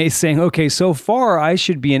 Sadie Mae saying, okay, so far I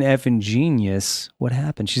should be an effing genius. What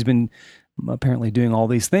happened? She's been apparently doing all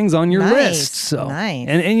these things on your list. So nice.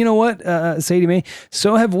 And you know what, Sadie Mae?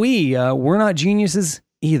 So have we. We're not geniuses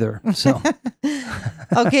either. So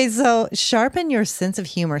okay, so sharpen your sense of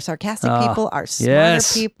humor. Sarcastic people are smarter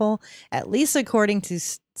people, at least according to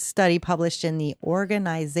study published in the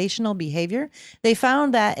Organizational Behavior. They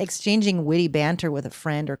found that exchanging witty banter with a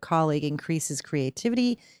friend or colleague increases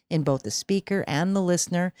creativity in both the speaker and the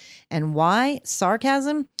listener. And why?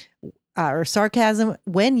 Sarcasm,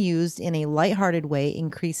 when used in a lighthearted way,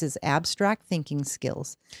 increases abstract thinking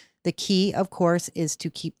skills. The key, of course, is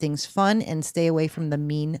to keep things fun and stay away from the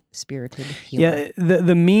mean-spirited humor. Yeah,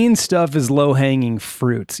 the mean stuff is low-hanging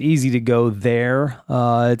fruit. It's easy to go there.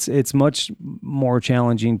 It's much more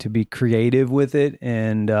challenging to be creative with it,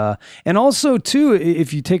 and also too,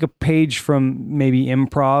 if you take a page from maybe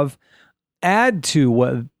improv, add to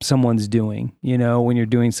what someone's doing. You know, when you're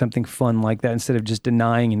doing something fun like that, instead of just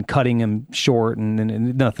denying and cutting them short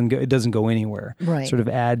and nothing, it doesn't go anywhere. Right. Sort of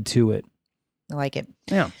add to it. I like it.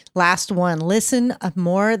 Yeah. Last one. Listen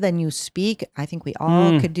more than you speak. I think we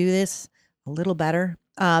all could do this a little better.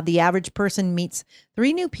 The average person meets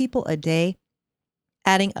 3 new people a day,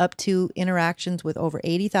 adding up to interactions with over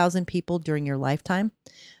 80,000 people during your lifetime.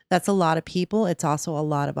 That's a lot of people. It's also a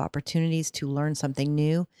lot of opportunities to learn something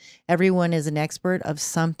new. Everyone is an expert of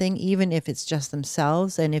something, even if it's just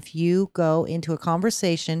themselves. And if you go into a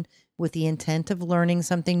conversation with the intent of learning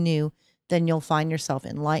something new, then you'll find yourself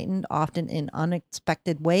enlightened, often in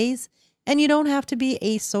unexpected ways. And you don't have to be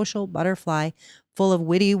a social butterfly full of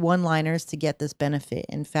witty one-liners to get this benefit.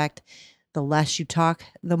 In fact, the less you talk,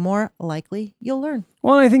 the more likely you'll learn.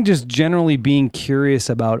 Well, I think just generally being curious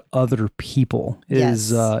about other people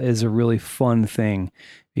is a really fun thing,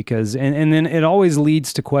 because and then it always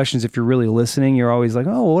leads to questions. If you're really listening, you're always like,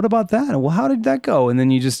 oh, what about that? Well, how did that go? And then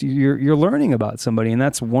you're learning about somebody, and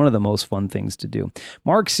that's one of the most fun things to do.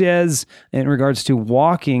 Mark says, in regards to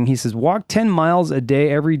walking, he says, walk 10 miles a day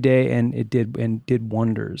every day, and it did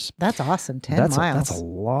wonders. That's awesome. 10 miles. That's a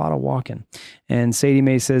lot of walking. And Sadie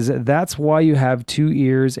Mae says, that's why you have 2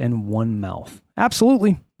 ears and 1 mouth.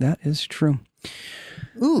 Absolutely. That is true.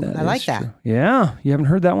 Ooh, I like that. True. Yeah. You haven't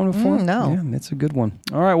heard that one before? No. Yeah, it's a good one.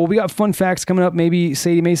 All right. Well, we got fun facts coming up. Maybe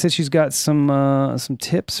Sadie Mae says she's got some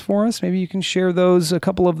tips for us. Maybe you can share a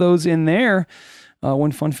couple of those in there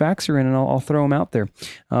when fun facts are in, and I'll throw them out there.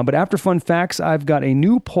 But after fun facts, I've got a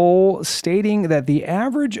new poll stating that the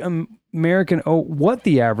average what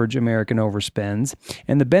the average American overspends,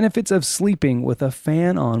 and the benefits of sleeping with a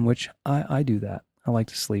fan on, which I do that. I like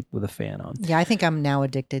to sleep with a fan on. Yeah, I think I'm now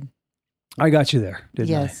addicted. I got you there, didn't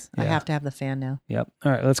Yes, I? I Yeah. have to have the fan now. Yep.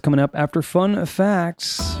 All right, that's coming up after Fun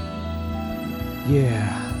Facts.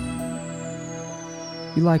 Yeah.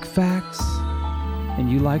 You like facts and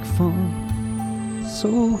you like fun.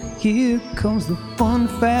 So here comes the fun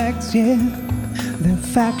facts, yeah. They're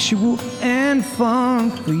factual and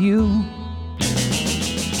fun for you.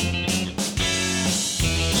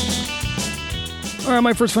 All right,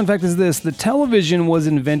 my first fun fact is this. The television was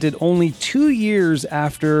invented only 2 years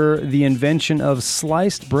after the invention of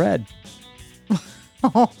sliced bread.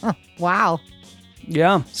 Wow.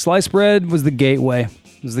 Yeah, sliced bread was the gateway.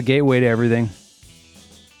 It was the gateway to everything.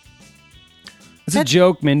 It's a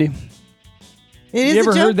joke, Mindy. It is You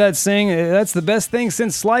ever a joke, heard that saying? That's the best thing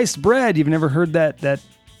since sliced bread. You've never heard that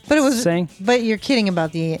but it was saying? But you're kidding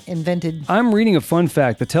about the invented. I'm reading a fun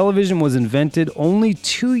fact. The television was invented only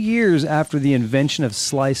 2 years after the invention of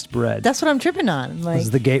sliced bread. That's what I'm tripping on. It Like was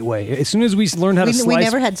the gateway. As soon as we learned how to we slice,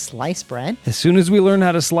 never had sliced bread. as soon as we learned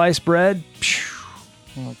how to slice bread, phew,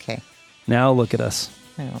 Okay. now look at us.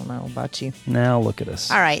 I don't know about you. Now look at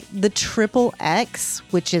us. All right. The triple X,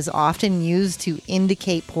 which is often used to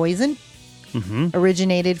indicate poison,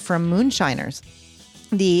 originated from moonshiners.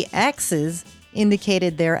 The X's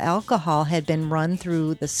indicated their alcohol had been run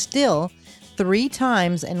through the still 3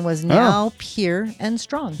 times and was now pure and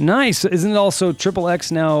strong. Nice. Isn't it also triple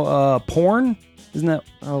X now porn? Isn't that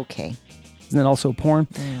also porn?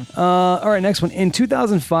 All right, next one. In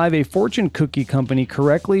 2005, a fortune cookie company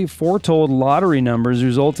correctly foretold lottery numbers,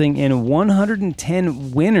 resulting in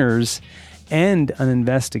 110 winners and an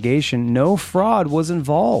investigation. No fraud was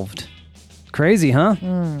involved. Crazy, huh?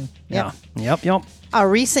 Yeah. Yep. A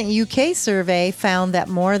recent UK survey found that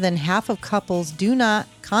more than half of couples do not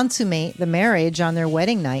consummate the marriage on their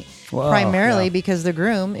wedding night, Wow, primarily yeah. because the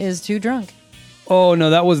groom is too drunk. Oh, no,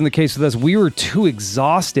 that wasn't the case with us. We were too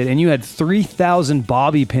exhausted, and you had 3,000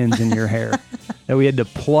 bobby pins in your hair that we had to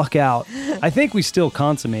pluck out. I think we still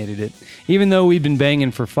consummated it, even though we'd been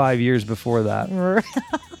banging for 5 years before that.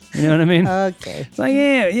 You know what I mean? Okay. It's like,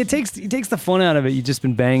 yeah, it takes the fun out of it. You've just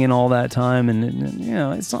been banging all that time, and you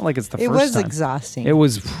know, it's not like it's the It first was time. exhausting. It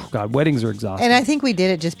was, God, weddings are exhausting. And I think we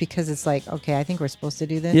did it just because it's like, okay, I think we're supposed to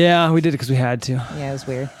do this. Yeah, we did it because we had to. Yeah, it was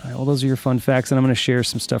weird. All right, well, those are your fun facts, and I'm going to share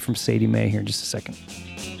some stuff from Sadie Mae here in just a second.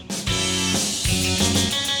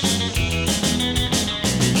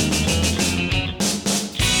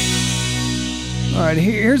 All right,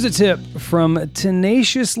 here's a tip from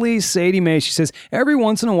Tenaciously Sadie Mae. She says, every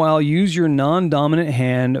once in a while, use your non-dominant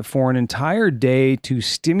hand for an entire day to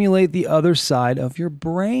stimulate the other side of your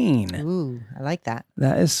brain. Ooh, I like that.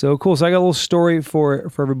 That is so cool. So I got a little story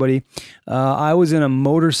for everybody. I was in a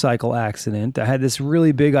motorcycle accident. I had this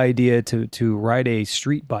really big idea to ride a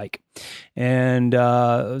street bike, and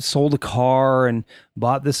sold a car and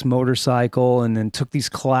bought this motorcycle, and then took these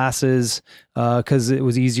classes because it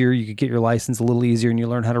was easier. You could get your license a little easier, and you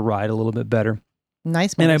learn how to ride a little bit better.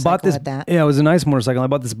 Nice And motorcycle I bought this. at that. Yeah, it was a nice motorcycle. I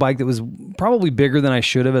bought this bike that was probably bigger than I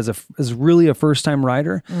should have as really a first time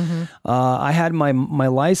rider. I had my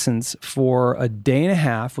license for a day and a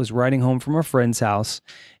half. Was riding home from a friend's house,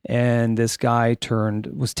 and this guy turned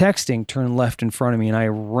left in front of me, and I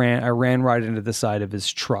ran right into the side of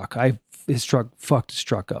his truck. His truck fucked his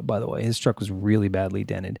truck up, by the way. His truck was really badly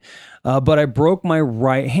dented. But I broke my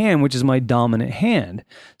right hand, which is my dominant hand.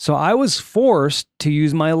 So I was forced to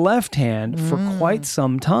use my left hand for quite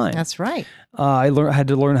some time. That's right. I had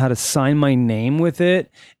to learn how to sign my name with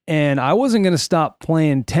it. And I wasn't going to stop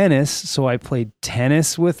playing tennis. So I played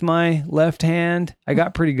tennis with my left hand. I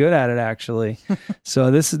got pretty good at it, actually.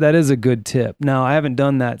 So that is a good tip. Now, I haven't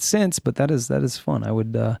done that since, but that is fun. I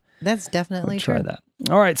would That's definitely try true. that.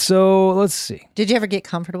 All right, so let's see. Did you ever get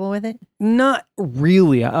comfortable with it? Not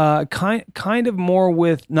really. Kind of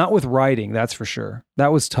more not with writing. That's for sure.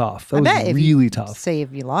 That was tough. That was really tough. Say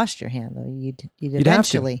if you lost your hand, though, you'd You'd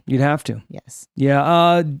eventually. You'd have to. Yes.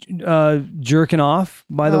 Yeah. Jerking off,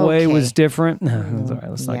 by the way, was Okay. different. All right,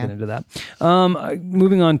 let's not Yeah. get into that.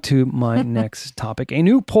 Moving on to my next topic. A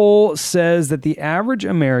new poll says that the average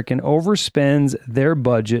American overspends their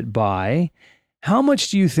budget by how much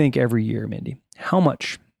do you think every year, Mindy? How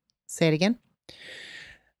much? Say it again.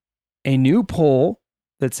 A new poll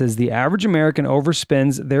that says the average American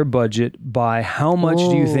overspends their budget by how much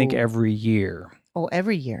do you think Whoa. every year? Oh,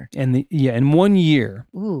 every year. And in 1 year,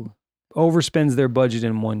 Ooh, overspends their budget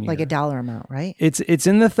in 1 year. like a dollar amount, right? It's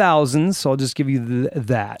in the thousands, so I'll just give you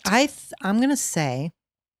that. I'm gonna say,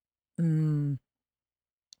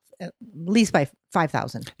 at least by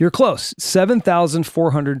 5,000. You're close.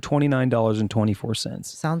 $7,429.24.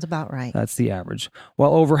 Sounds about right. That's the average.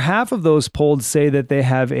 While over half of those polled say that they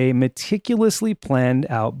have a meticulously planned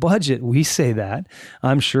out budget. We say that.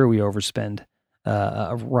 I'm sure we overspend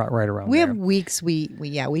right around We there. have weeks we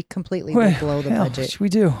completely blow the budget. We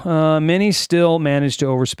do. Many still manage to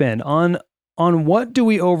overspend. On what do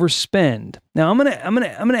we overspend? Now I'm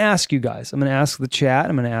gonna ask you guys. I'm gonna ask the chat.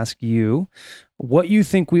 I'm gonna ask you what you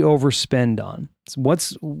think we overspend on.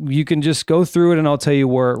 You can just go through it and I'll tell you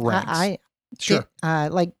where it ranks. Sure.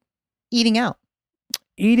 Like eating out.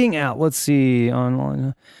 Eating out. Let's see.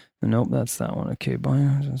 Online. Nope, that's that one. Okay,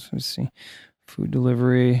 let's see. Food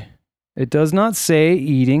delivery. It does not say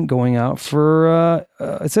eating, going out for,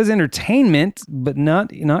 it says entertainment, but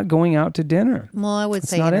not going out to dinner. Well, I would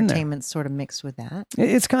say entertainment's sort of mixed with that.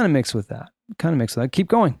 It's kind of mixed with that. Keep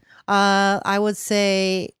going. I would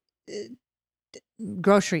say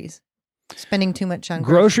groceries. Spending too much on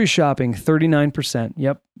grocery shopping, 39%.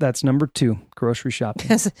 Yep, that's number 2, grocery shopping.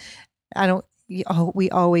 Because we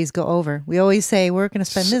always go over. We always say we're going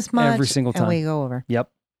to spend this much. Every single time. And we go over. Yep.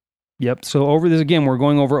 So over this again, we're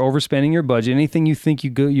going over overspending your budget. Anything you think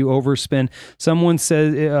you overspend. Someone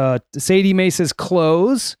says, Sadie Mae says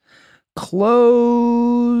clothes.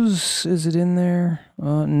 Clothes, is it in there?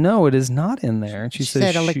 No, it is not in there. She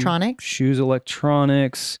said electronics. Shoes,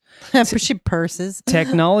 electronics. Purses.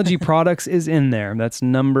 Technology products is in there. That's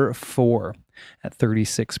number 4 at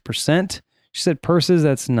 36%. She said purses.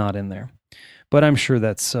 That's not in there, but I'm sure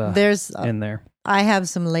that's in there. I have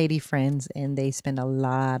some lady friends and they spend a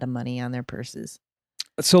lot of money on their purses.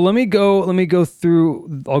 So let me go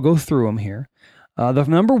through. I'll go through them here. The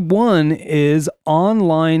number 1 is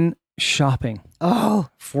online shopping. Oh,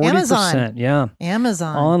 40%. Amazon. Yeah.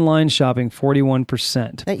 Amazon. Online shopping,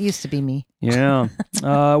 41%. That used to be me. Yeah.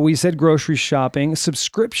 We said grocery shopping,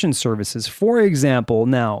 subscription services. For example,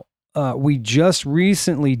 now, we just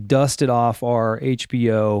recently dusted off our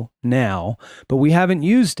HBO Now, but we haven't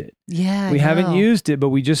used it. Yeah. We haven't used it, but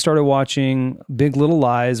we just started watching Big Little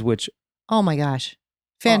Lies, which... Oh my gosh.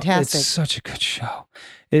 Fantastic. It's such a good show.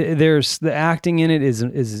 There's the acting in it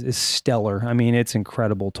is stellar. I mean, it's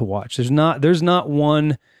incredible to watch. There's not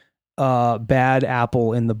one bad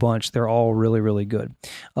apple in the bunch. They're all really, really good.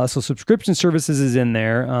 So subscription services is in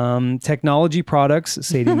there. Technology products,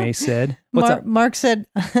 Sadie Mae said. Mark said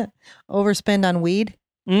overspend on weed.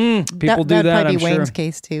 People do that. That'd probably I'm be Wayne's sure.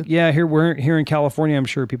 case too. Yeah, we're here in California. I'm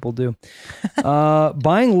sure people do.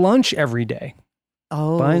 Buying lunch every day.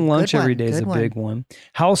 Oh, buying lunch every day is a big one.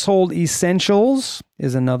 Household essentials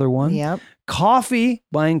is another one. Yep.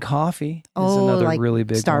 Buying coffee is another like really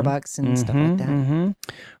big Starbucks one. and stuff like that.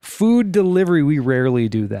 Food delivery, we rarely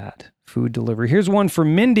do that. Food delivery. Here's one for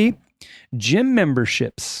Mindy. Gym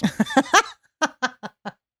memberships.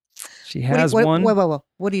 She has one. Whoa.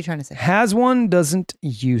 What are you trying to say? Has one, doesn't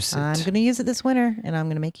use it. I'm going to use it this winter, and I'm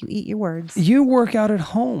going to make you eat your words. You work out at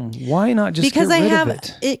home. Why not just get rid of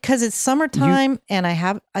it? Because it's summertime, and I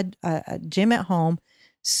have a gym at home.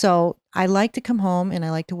 So I like to come home, and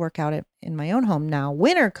I like to work out in my own home. Now,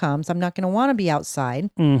 winter comes, I'm not going to want to be outside.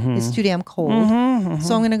 It's too damn cold.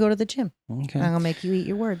 So I'm going to go to the gym. Okay. I'm going to make you eat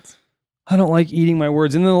your words. I don't like eating my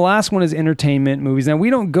words. And then the last one is entertainment movies. Now, we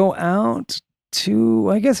don't go out to,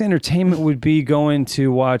 I guess entertainment would be going to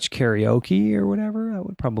watch karaoke or whatever. That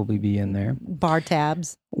would probably be in there. Bar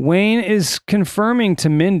tabs. Wayne is confirming to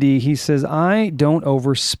Mindy. He says, I don't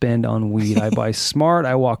overspend on weed. I buy smart.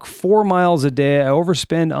 I walk 4 miles a day. I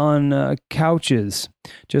overspend on couches.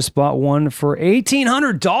 Just bought one for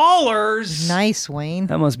 $1,800. Nice, Wayne.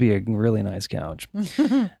 That must be a really nice couch.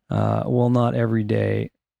 Well, not every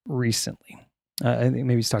day recently. I think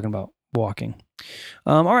maybe he's talking about walking.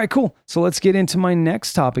 All right, cool. So let's get into my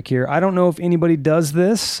next topic here. I don't know if anybody does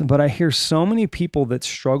this, but I hear so many people that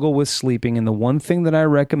struggle with sleeping. And the one thing that I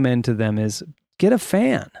recommend to them is get a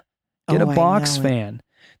fan, get a box fan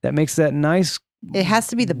that makes that nice. It has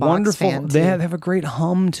to be the box wonderful fan. They have a great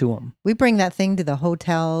hum to them. We bring that thing to the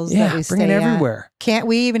hotels. Yeah, that we bring it everywhere. Can't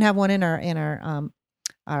we even have one in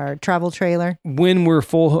our travel trailer? When we're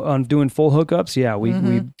doing full hookups, yeah, we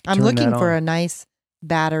I'm looking for a nice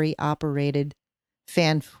battery operated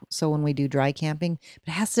fan, so when we do dry camping,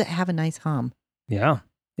 but it has to have a nice hum. Yeah,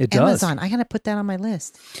 it does. Amazon, I gotta put that on my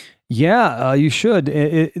list. Yeah, you should.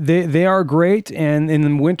 They are great, and in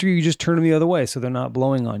the winter you just turn them the other way so they're not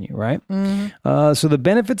blowing on you, right? So the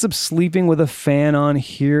benefits of sleeping with a fan on,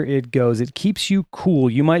 here it goes. It keeps you cool.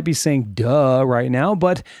 You might be saying duh right now,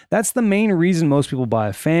 but that's the main reason most people buy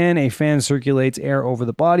a fan. A fan circulates air over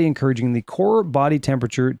the body, encouraging the core body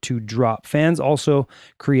temperature to drop. Fans also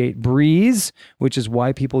create breeze, which is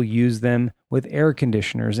why people use them with air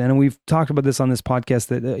conditioners. And we've talked about this on this podcast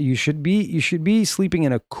that you should be sleeping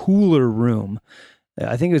in a cooler room.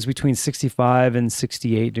 I think it was between 65 and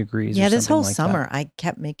 68 degrees. Yeah, or this whole like summer, that. I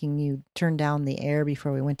kept making you turn down the air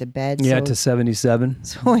before we went to bed. Yeah, so, to 77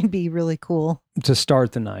 so it'd be really cool. to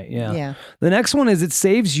start the night. Yeah. Yeah. The next one is it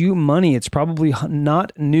saves you money. It's probably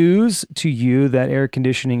not news to you that air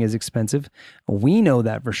conditioning is expensive. We know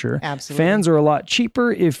that for sure. Absolutely. Fans are a lot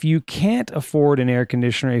cheaper. If you can't afford an air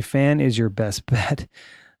conditioner, a fan is your best bet.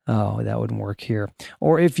 Oh, that wouldn't work here.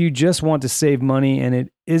 Or if you just want to save money and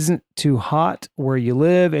it isn't too hot where you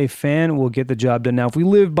live, a fan will get the job done. Now, if we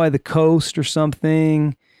live by the coast or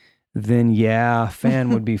something, then yeah, fan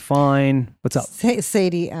would be fine. What's up?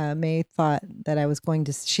 Sadie May thought that I was going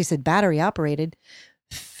to, she said battery operated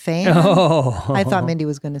fan. Oh, I thought Mindy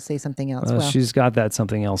was going to say something else. Well, she's got that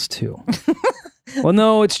something else too. Well,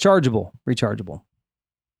 no, it's chargeable, rechargeable.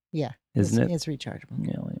 Yeah. Isn't it? It's rechargeable.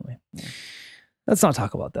 Yeah, anyway. Let's not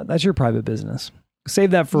talk about that. That's your private business.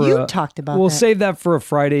 Save that for You talked about We'll that. save that for a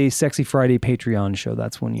Friday, Sexy Friday Patreon show.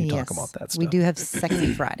 That's when you talk Yes, about that stuff. We do have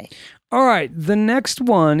Sexy Friday. All right, the next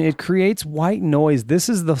one, it creates white noise. This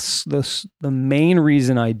is the main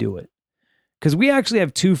reason I do it. Because we actually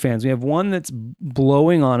have two fans. We have one that's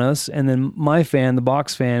blowing on us, and then my fan, the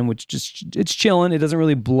box fan, which it's chilling. It doesn't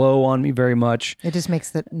really blow on me very much. It just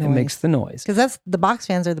makes the noise. It makes the noise. Because the box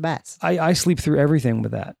fans are the best. I sleep through everything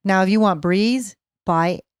with that. Now, if you want breeze,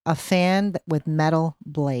 buy a fan with metal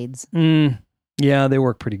blades. Yeah, they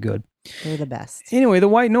work pretty good. They're the best. Anyway, the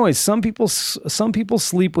white noise. Some people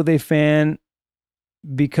sleep with a fan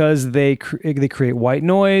because they create white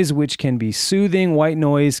noise, which can be soothing. White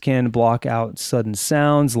noise can block out sudden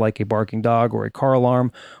sounds like a barking dog or a car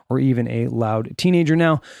alarm or even a loud teenager.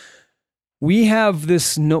 Now, we have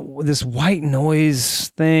this white noise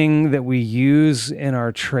thing that we use in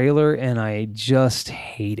our trailer, and I just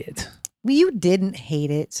hate it. Well, you didn't hate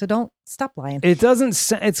it, so don't stop lying. It doesn't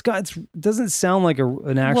sound like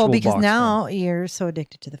an actual. Well, because box now fan. you're so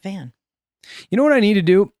addicted to the fan. You know what I need to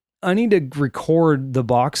do? I need to record the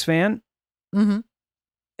box fan Mm-hmm.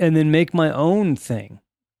 and then make my own thing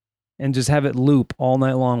and just have it loop all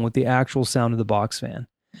night long with the actual sound of the box fan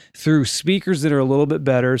through speakers that are a little bit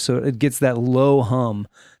better, so it gets that low hum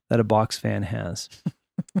that a box fan has.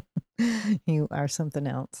 You are something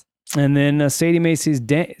else. And then Sadie May says,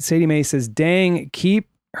 "Dang, keep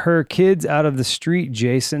her kids out of the street,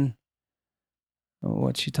 Jason." Oh,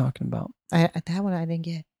 what's she talking about? That one I didn't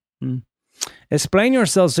get. Explain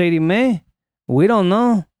yourself, Sadie May. We don't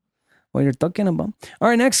know what you're talking about. All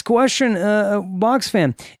right, next question. Box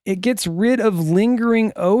fan. It gets rid of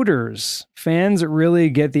lingering odors. Fans really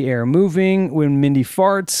get the air moving. When Mindy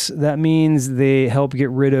farts, that means they help get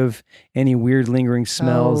rid of any weird lingering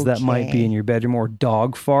smells that might be Okay. in your bedroom, or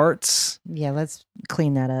dog farts. Yeah, let's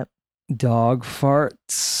clean that up. Dog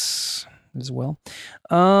farts as well.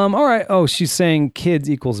 All right. Oh, she's saying kids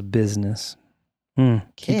equals business.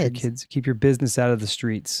 Keep your business out of the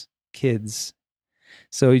streets. Kids.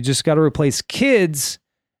 So you just got to replace kids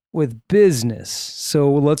with business.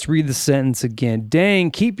 So let's read the sentence again.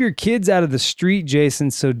 Dang, keep your kids out of the street,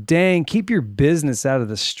 Jason. So dang, keep your business out of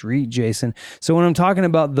the street, Jason. So when I'm talking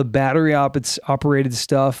about the battery operated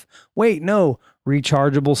stuff, wait, no,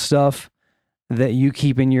 rechargeable stuff that you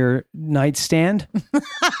keep in your nightstand.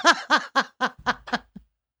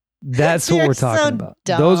 That's what You're we're talking so about.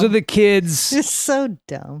 dumb. Those are the kids It's so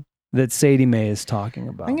dumb. that Sadie May is talking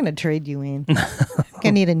about. I'm going to trade you in.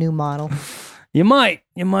 I need a new model. You might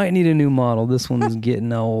need a new model. This one's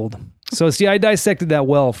getting old. So see, I dissected that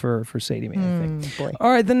well for Sadie May, I think. Boy. All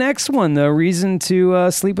right, the next one, the reason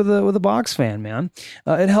to sleep with a box fan, man.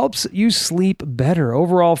 It helps you sleep better.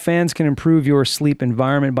 Overall, fans can improve your sleep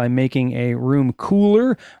environment by making a room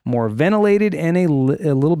cooler, more ventilated, and a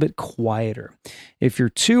little bit quieter. If you're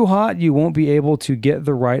too hot, you won't be able to get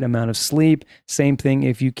the right amount of sleep. Same thing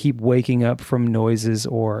if you keep waking up from noises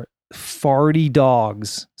or farty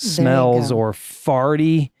dogs, smells, go. or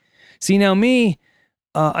farty. See, now me,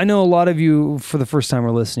 I know a lot of you for the first time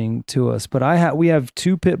are listening to us, but we have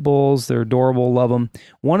two pit bulls. They're adorable, love them.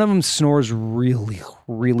 One of them snores really,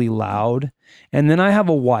 really loud. And then I have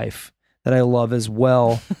a wife that I love as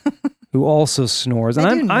well, who also snores.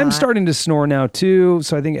 And I'm starting to snore now too,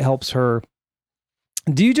 so I think it helps her.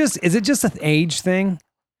 Is it just an age thing?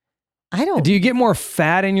 I don't. Do you get more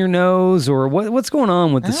fat in your nose, or what's going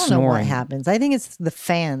on with I the don't know what snoring? happens. I think it's the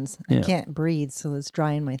fans. Yeah. I can't breathe, so it's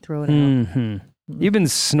drying my throat out. Mm-hmm. You've been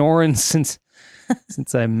snoring since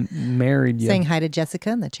I married you. Saying hi to Jessica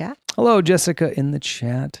in the chat. Hello, Jessica in the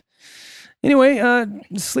chat. Anyway,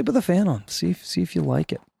 sleep with the fan on. See if you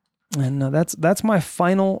like it. And that's my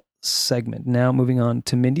final segment. Now moving on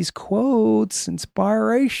to Mindy's quotes,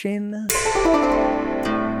 inspiration.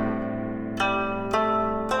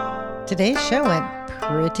 Today's show went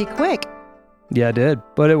pretty quick. Yeah, I did,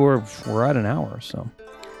 but we're at an hour, so.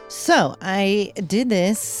 So I did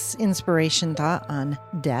this inspiration thought on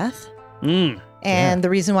death. And the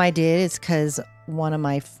reason why I did is because one of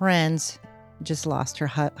my friends just lost her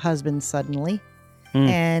husband suddenly.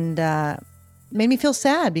 And made me feel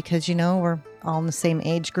sad because, we're all in the same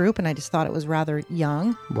age group and I just thought it was rather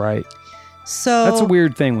young. Right. So That's a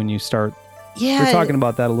weird thing when you start. Yeah. We're talking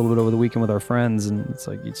about that a little bit over the weekend with our friends, and it's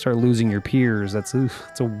like you start losing your peers. It's a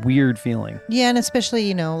weird feeling. Yeah, and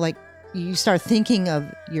especially, like you start thinking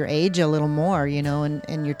of your age a little more,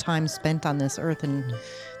 and your time spent on this earth and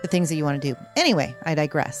the things that you want to do. Anyway, I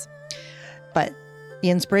digress. But the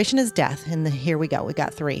inspiration is death, and here we go. We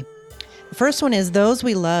got 3. The first one is those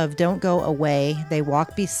we love don't go away. They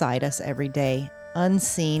walk beside us every day,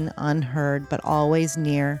 unseen, unheard, but always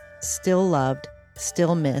near, still loved,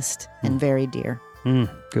 still missed, and very dear.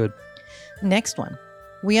 Good. Next one.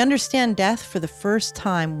 We understand death for the first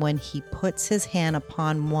time when he puts his hand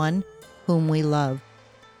upon one whom we love.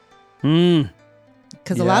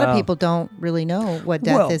 Because a lot of people don't really know what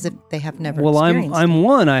death is if they have never experienced it. I'm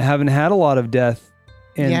one. I haven't had a lot of death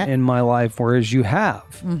in my life, whereas you have.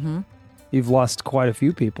 Mm-hmm. You've lost quite a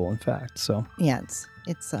few people, in fact. So yeah,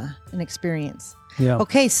 it's an experience. Yeah.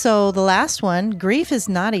 Okay, so the last one. Grief is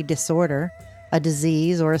not a disorder, a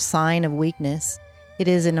disease, or a sign of weakness. It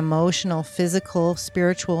is an emotional, physical,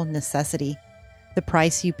 spiritual necessity. The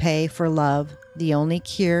price you pay for love. The only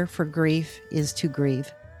cure for grief is to grieve.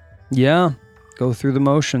 Yeah. Go through the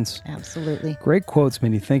motions. Absolutely. Great quotes,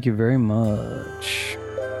 Mindy. Thank you very much.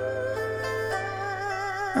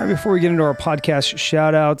 All right, before we get into our podcast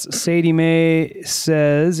shout-outs, Sadie Mae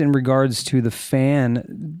says, in regards to the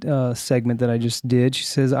fan segment that I just did, she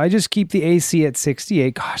says, I just keep the AC at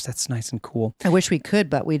 68. Gosh, that's nice and cool. I wish we could,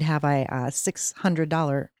 but we'd have a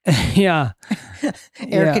 $600 yeah.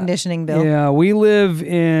 air conditioning bill. Yeah, we live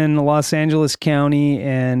in Los Angeles County,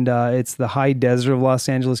 and it's the high desert of Los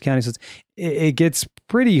Angeles County, so it gets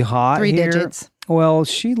pretty hot 3 here. digits. Well,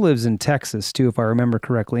 she lives in Texas too, if I remember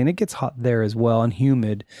correctly, and it gets hot there as well and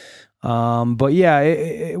humid. But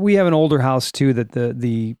yeah, we have an older house too that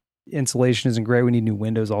the insulation isn't great. We need new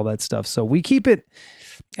windows, all that stuff. So we keep it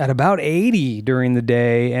at about 80 during the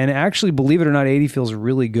day, and actually, believe it or not, 80 feels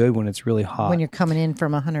really good when it's really hot. When you're coming in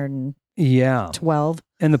from 112. Yeah.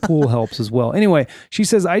 And the pool helps as well. Anyway, she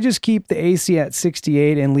says, I just keep the AC at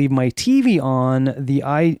 68 and leave my TV on the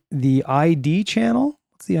ID channel.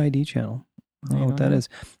 What's the ID channel? I don't know what that is.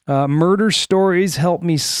 Murder stories help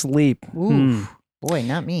me sleep. Ooh, boy,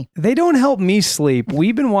 not me. They don't help me sleep.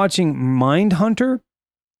 We've been watching Mindhunter.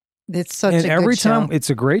 It's such a good show.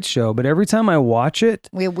 It's a great show, but every time I watch it,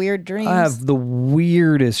 we have weird dreams. I have the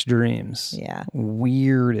weirdest dreams. Yeah.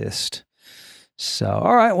 Weirdest. So,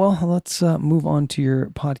 all right, well, let's move on to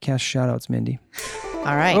your podcast shout-outs, Mindy.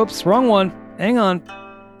 All right. Oops, wrong one. Hang on.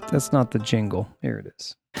 That's not the jingle. Here it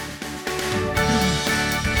is.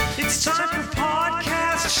 It's time for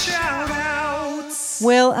podcast shout-outs.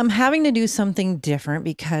 Well, I'm having to do something different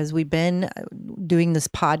because we've been doing this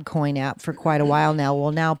Podcoin app for quite a while now.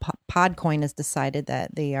 Well, now Podcoin has decided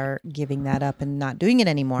that they are giving that up and not doing it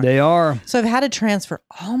anymore. They are. So I've had to transfer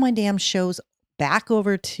all my damn shows back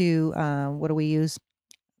over to what do we use?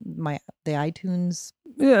 The iTunes.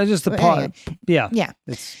 Yeah, just the pod. Anyway. Yeah.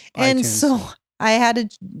 It's And iTunes. so I had to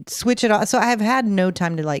switch it off. So I have had no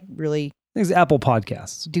time to really It's Apple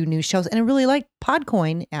Podcasts. do new shows. And I really like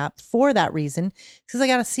Podcoin app for that reason, because I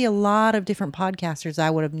got to see a lot of different podcasters I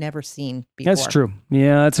would have never seen before. That's true.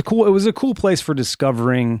 Yeah, it was a cool place for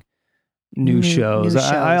discovering new shows.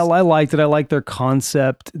 I liked it. I liked their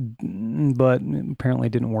concept, but apparently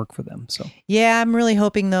it didn't work for them. So Yeah, I'm really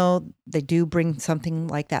hoping though they do bring something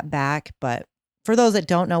like that back. But for those that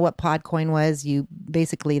don't know what Podcoin was,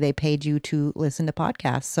 they paid you to listen to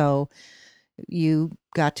podcasts. So you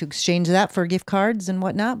got to exchange that for gift cards and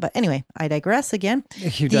whatnot. But anyway, I digress again.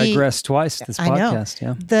 you digressed twice this podcast. I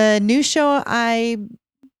know. The new show I've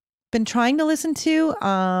been trying to listen to,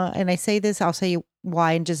 and I say this, I'll say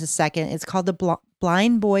why in just a second. It's called the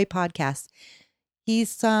Blind Boy Podcast.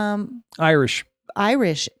 He's Irish.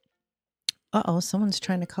 Uh-oh, someone's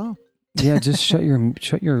trying to call. Yeah, just shut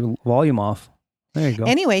your volume off. There you go.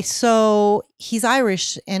 Anyway, so he's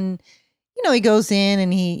Irish, and he goes in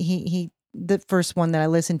and he the first one that I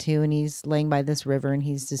listened to, and he's laying by this river, and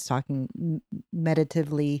he's just talking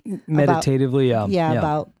meditatively,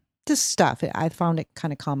 about just stuff. I found it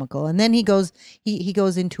kind of comical, and then he goes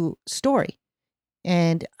into story,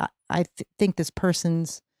 and I think this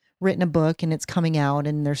person's written a book, and it's coming out,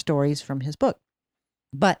 and their stories from his book,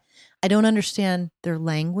 but I don't understand their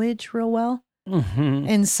language real well,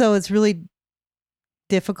 and so it's really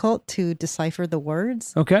difficult to decipher the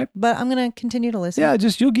words. Okay. But I'm going to continue to listen. Yeah,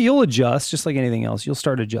 just you'll adjust just like anything else. You'll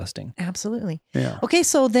start adjusting. Absolutely. Yeah. Okay,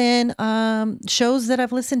 so then shows that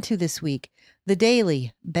I've listened to this week. The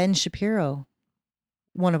Daily, Ben Shapiro.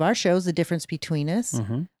 One of our shows, The Difference Between Us.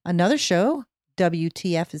 Mm-hmm. Another show,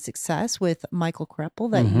 WTF is Success with Michael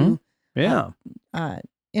Kreppel that you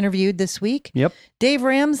interviewed this week. Yep. Dave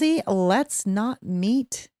Ramsey, Let's Not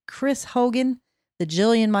Meet. Chris Hogan, The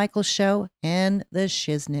Jillian Michaels Show, and The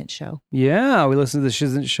Shiznit Show. Yeah, we listened to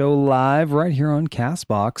The Shiznit Show live right here on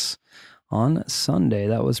CastBox on Sunday.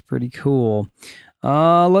 That was pretty cool.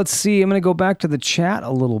 Let's see. I'm going to go back to the chat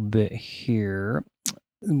a little bit here.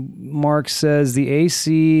 Mark says the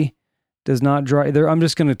AC does not dry. I'm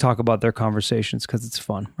just going to talk about their conversations because it's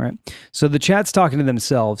fun, right? So the chat's talking to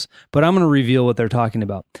themselves, but I'm going to reveal what they're talking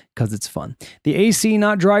about because it's fun. The AC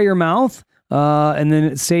not dry your mouth? And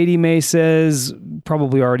then Sadie Mae says,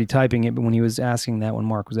 probably already typing it, but when he was asking that, when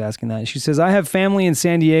Mark was asking that, she says, I have family in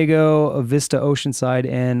San Diego, Vista, Oceanside,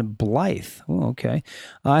 and Blythe. Oh, okay.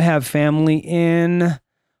 I have family in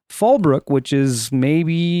Fallbrook, which is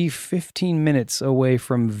maybe 15 minutes away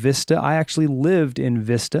from Vista. I actually lived in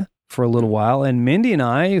Vista for a little while, and Mindy and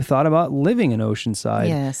I thought about living in Oceanside.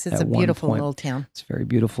 Yes, it's a beautiful little town. It's very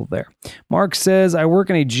beautiful there. Mark says, I work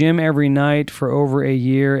in a gym every night for over a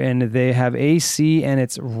year, and they have AC, and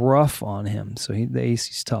it's rough on him. So the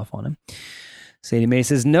AC's tough on him. Sadie Mae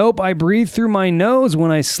says, nope, I breathe through my nose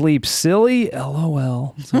when I sleep. Silly,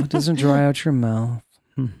 LOL. So it doesn't dry out your mouth.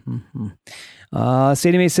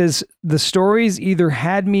 Sadie Mae says, the stories either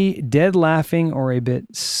had me dead laughing or a bit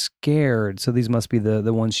scared. So these must be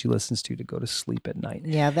the ones she listens to go to sleep at night.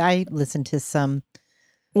 Yeah, I listen to some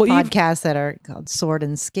podcasts that are called Sword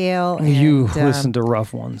and Scale. You listen to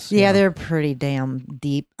rough ones. Yeah, they're pretty damn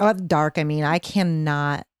deep. Dark. I mean, I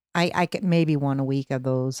cannot, I get maybe one a week of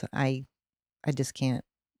those. I just can't.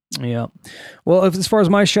 Yeah. Well, as far as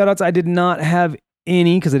my shout outs, I did not have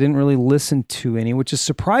any because I didn't really listen to any, which is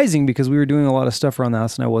surprising because we were doing a lot of stuff around the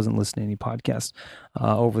house and I wasn't listening to any podcasts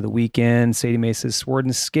over the weekend. Sadie Mae says Sword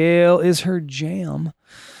and Scale is her jam.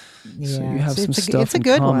 Yeah, so you have some stuff in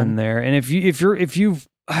common there. And if you've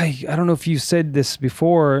I don't know if you said this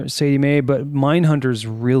before, Sadie Mae, but Mindhunter's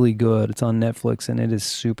really good. It's on Netflix and it is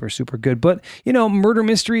super, super good. But, Murder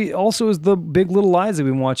Mystery also is the Big Little Lies that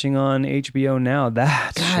we've been watching on HBO now.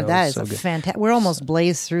 That is so fantastic. We're almost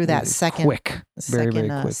blazed through that very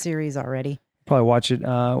quick series already. Probably watch it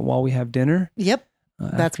while we have dinner. Yep.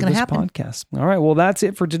 That's going to happen. Podcast. All right. Well, that's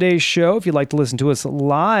it for today's show. If you'd like to listen to us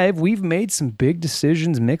live, we've made some big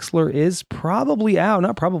decisions. Mixlr is probably out.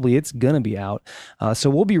 Not probably. It's going to be out. So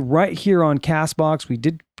we'll be right here on CastBox. We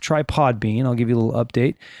did try Podbean. I'll give you a little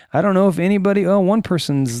update. I don't know if anybody. Oh, one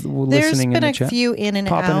person's listening in the chat. There's been a few in and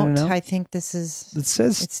out. I think this is. It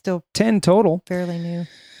says it's still 10 total. Fairly new.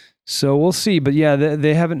 So we'll see, but yeah,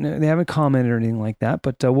 they haven't commented or anything like that,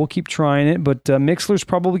 but we'll keep trying it. But Mixlr's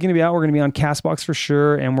probably going to be out. We're going to be on CastBox for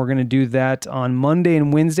sure, and we're going to do that on Monday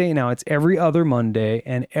and Wednesday. Now it's every other Monday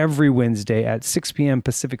and every Wednesday at 6 p.m.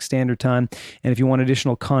 Pacific Standard Time. And if you want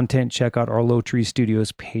additional content, check out our Low Tree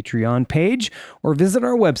Studios Patreon page or visit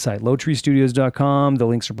our website, lowtreestudios.com. The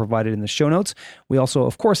links are provided in the show notes. We also,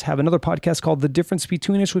 of course, have another podcast called The Difference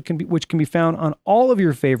Between Us, which can be found on all of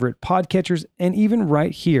your favorite podcatchers and even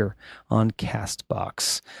right here on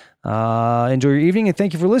CastBox. Enjoy your evening and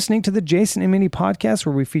thank you for listening to the Jason and Mindy podcast,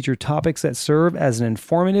 where we feature topics that serve as an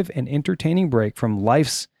informative and entertaining break from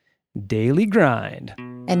life's daily grind.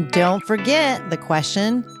 And don't forget, the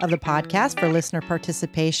question of the podcast for listener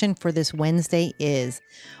participation for this Wednesday is,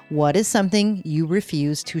 what is something you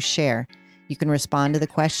refuse to share? You can respond to the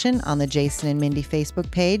question on the Jason and Mindy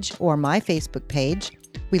Facebook page or my Facebook page.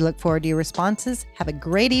 We look forward to your responses. Have a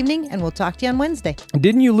great evening, and we'll talk to you on Wednesday.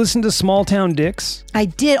 Didn't you listen to Small Town Dicks? I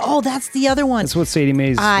did. Oh, that's the other one. That's what Sadie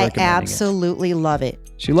Mae's recommending. I absolutely love it.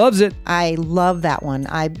 She loves it. I love that one.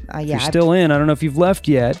 You're still in. I don't know if you've left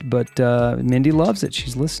yet, but Mindy loves it.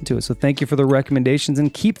 She's listened to it. So thank you for the recommendations,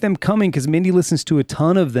 and keep them coming because Mindy listens to a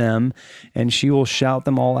ton of them, and she will shout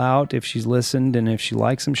them all out if she's listened, and if she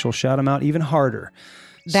likes them, she'll shout them out even harder.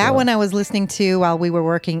 That So- one I was listening to while we were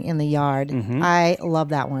working in the yard. Mhm. I love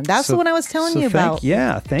that one. That's So- the one I was telling you about.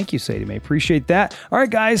 Yeah, thank you, Sadie Mae. Appreciate that. All right,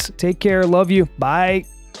 guys, take care. Love you. Bye.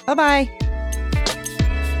 Bye bye.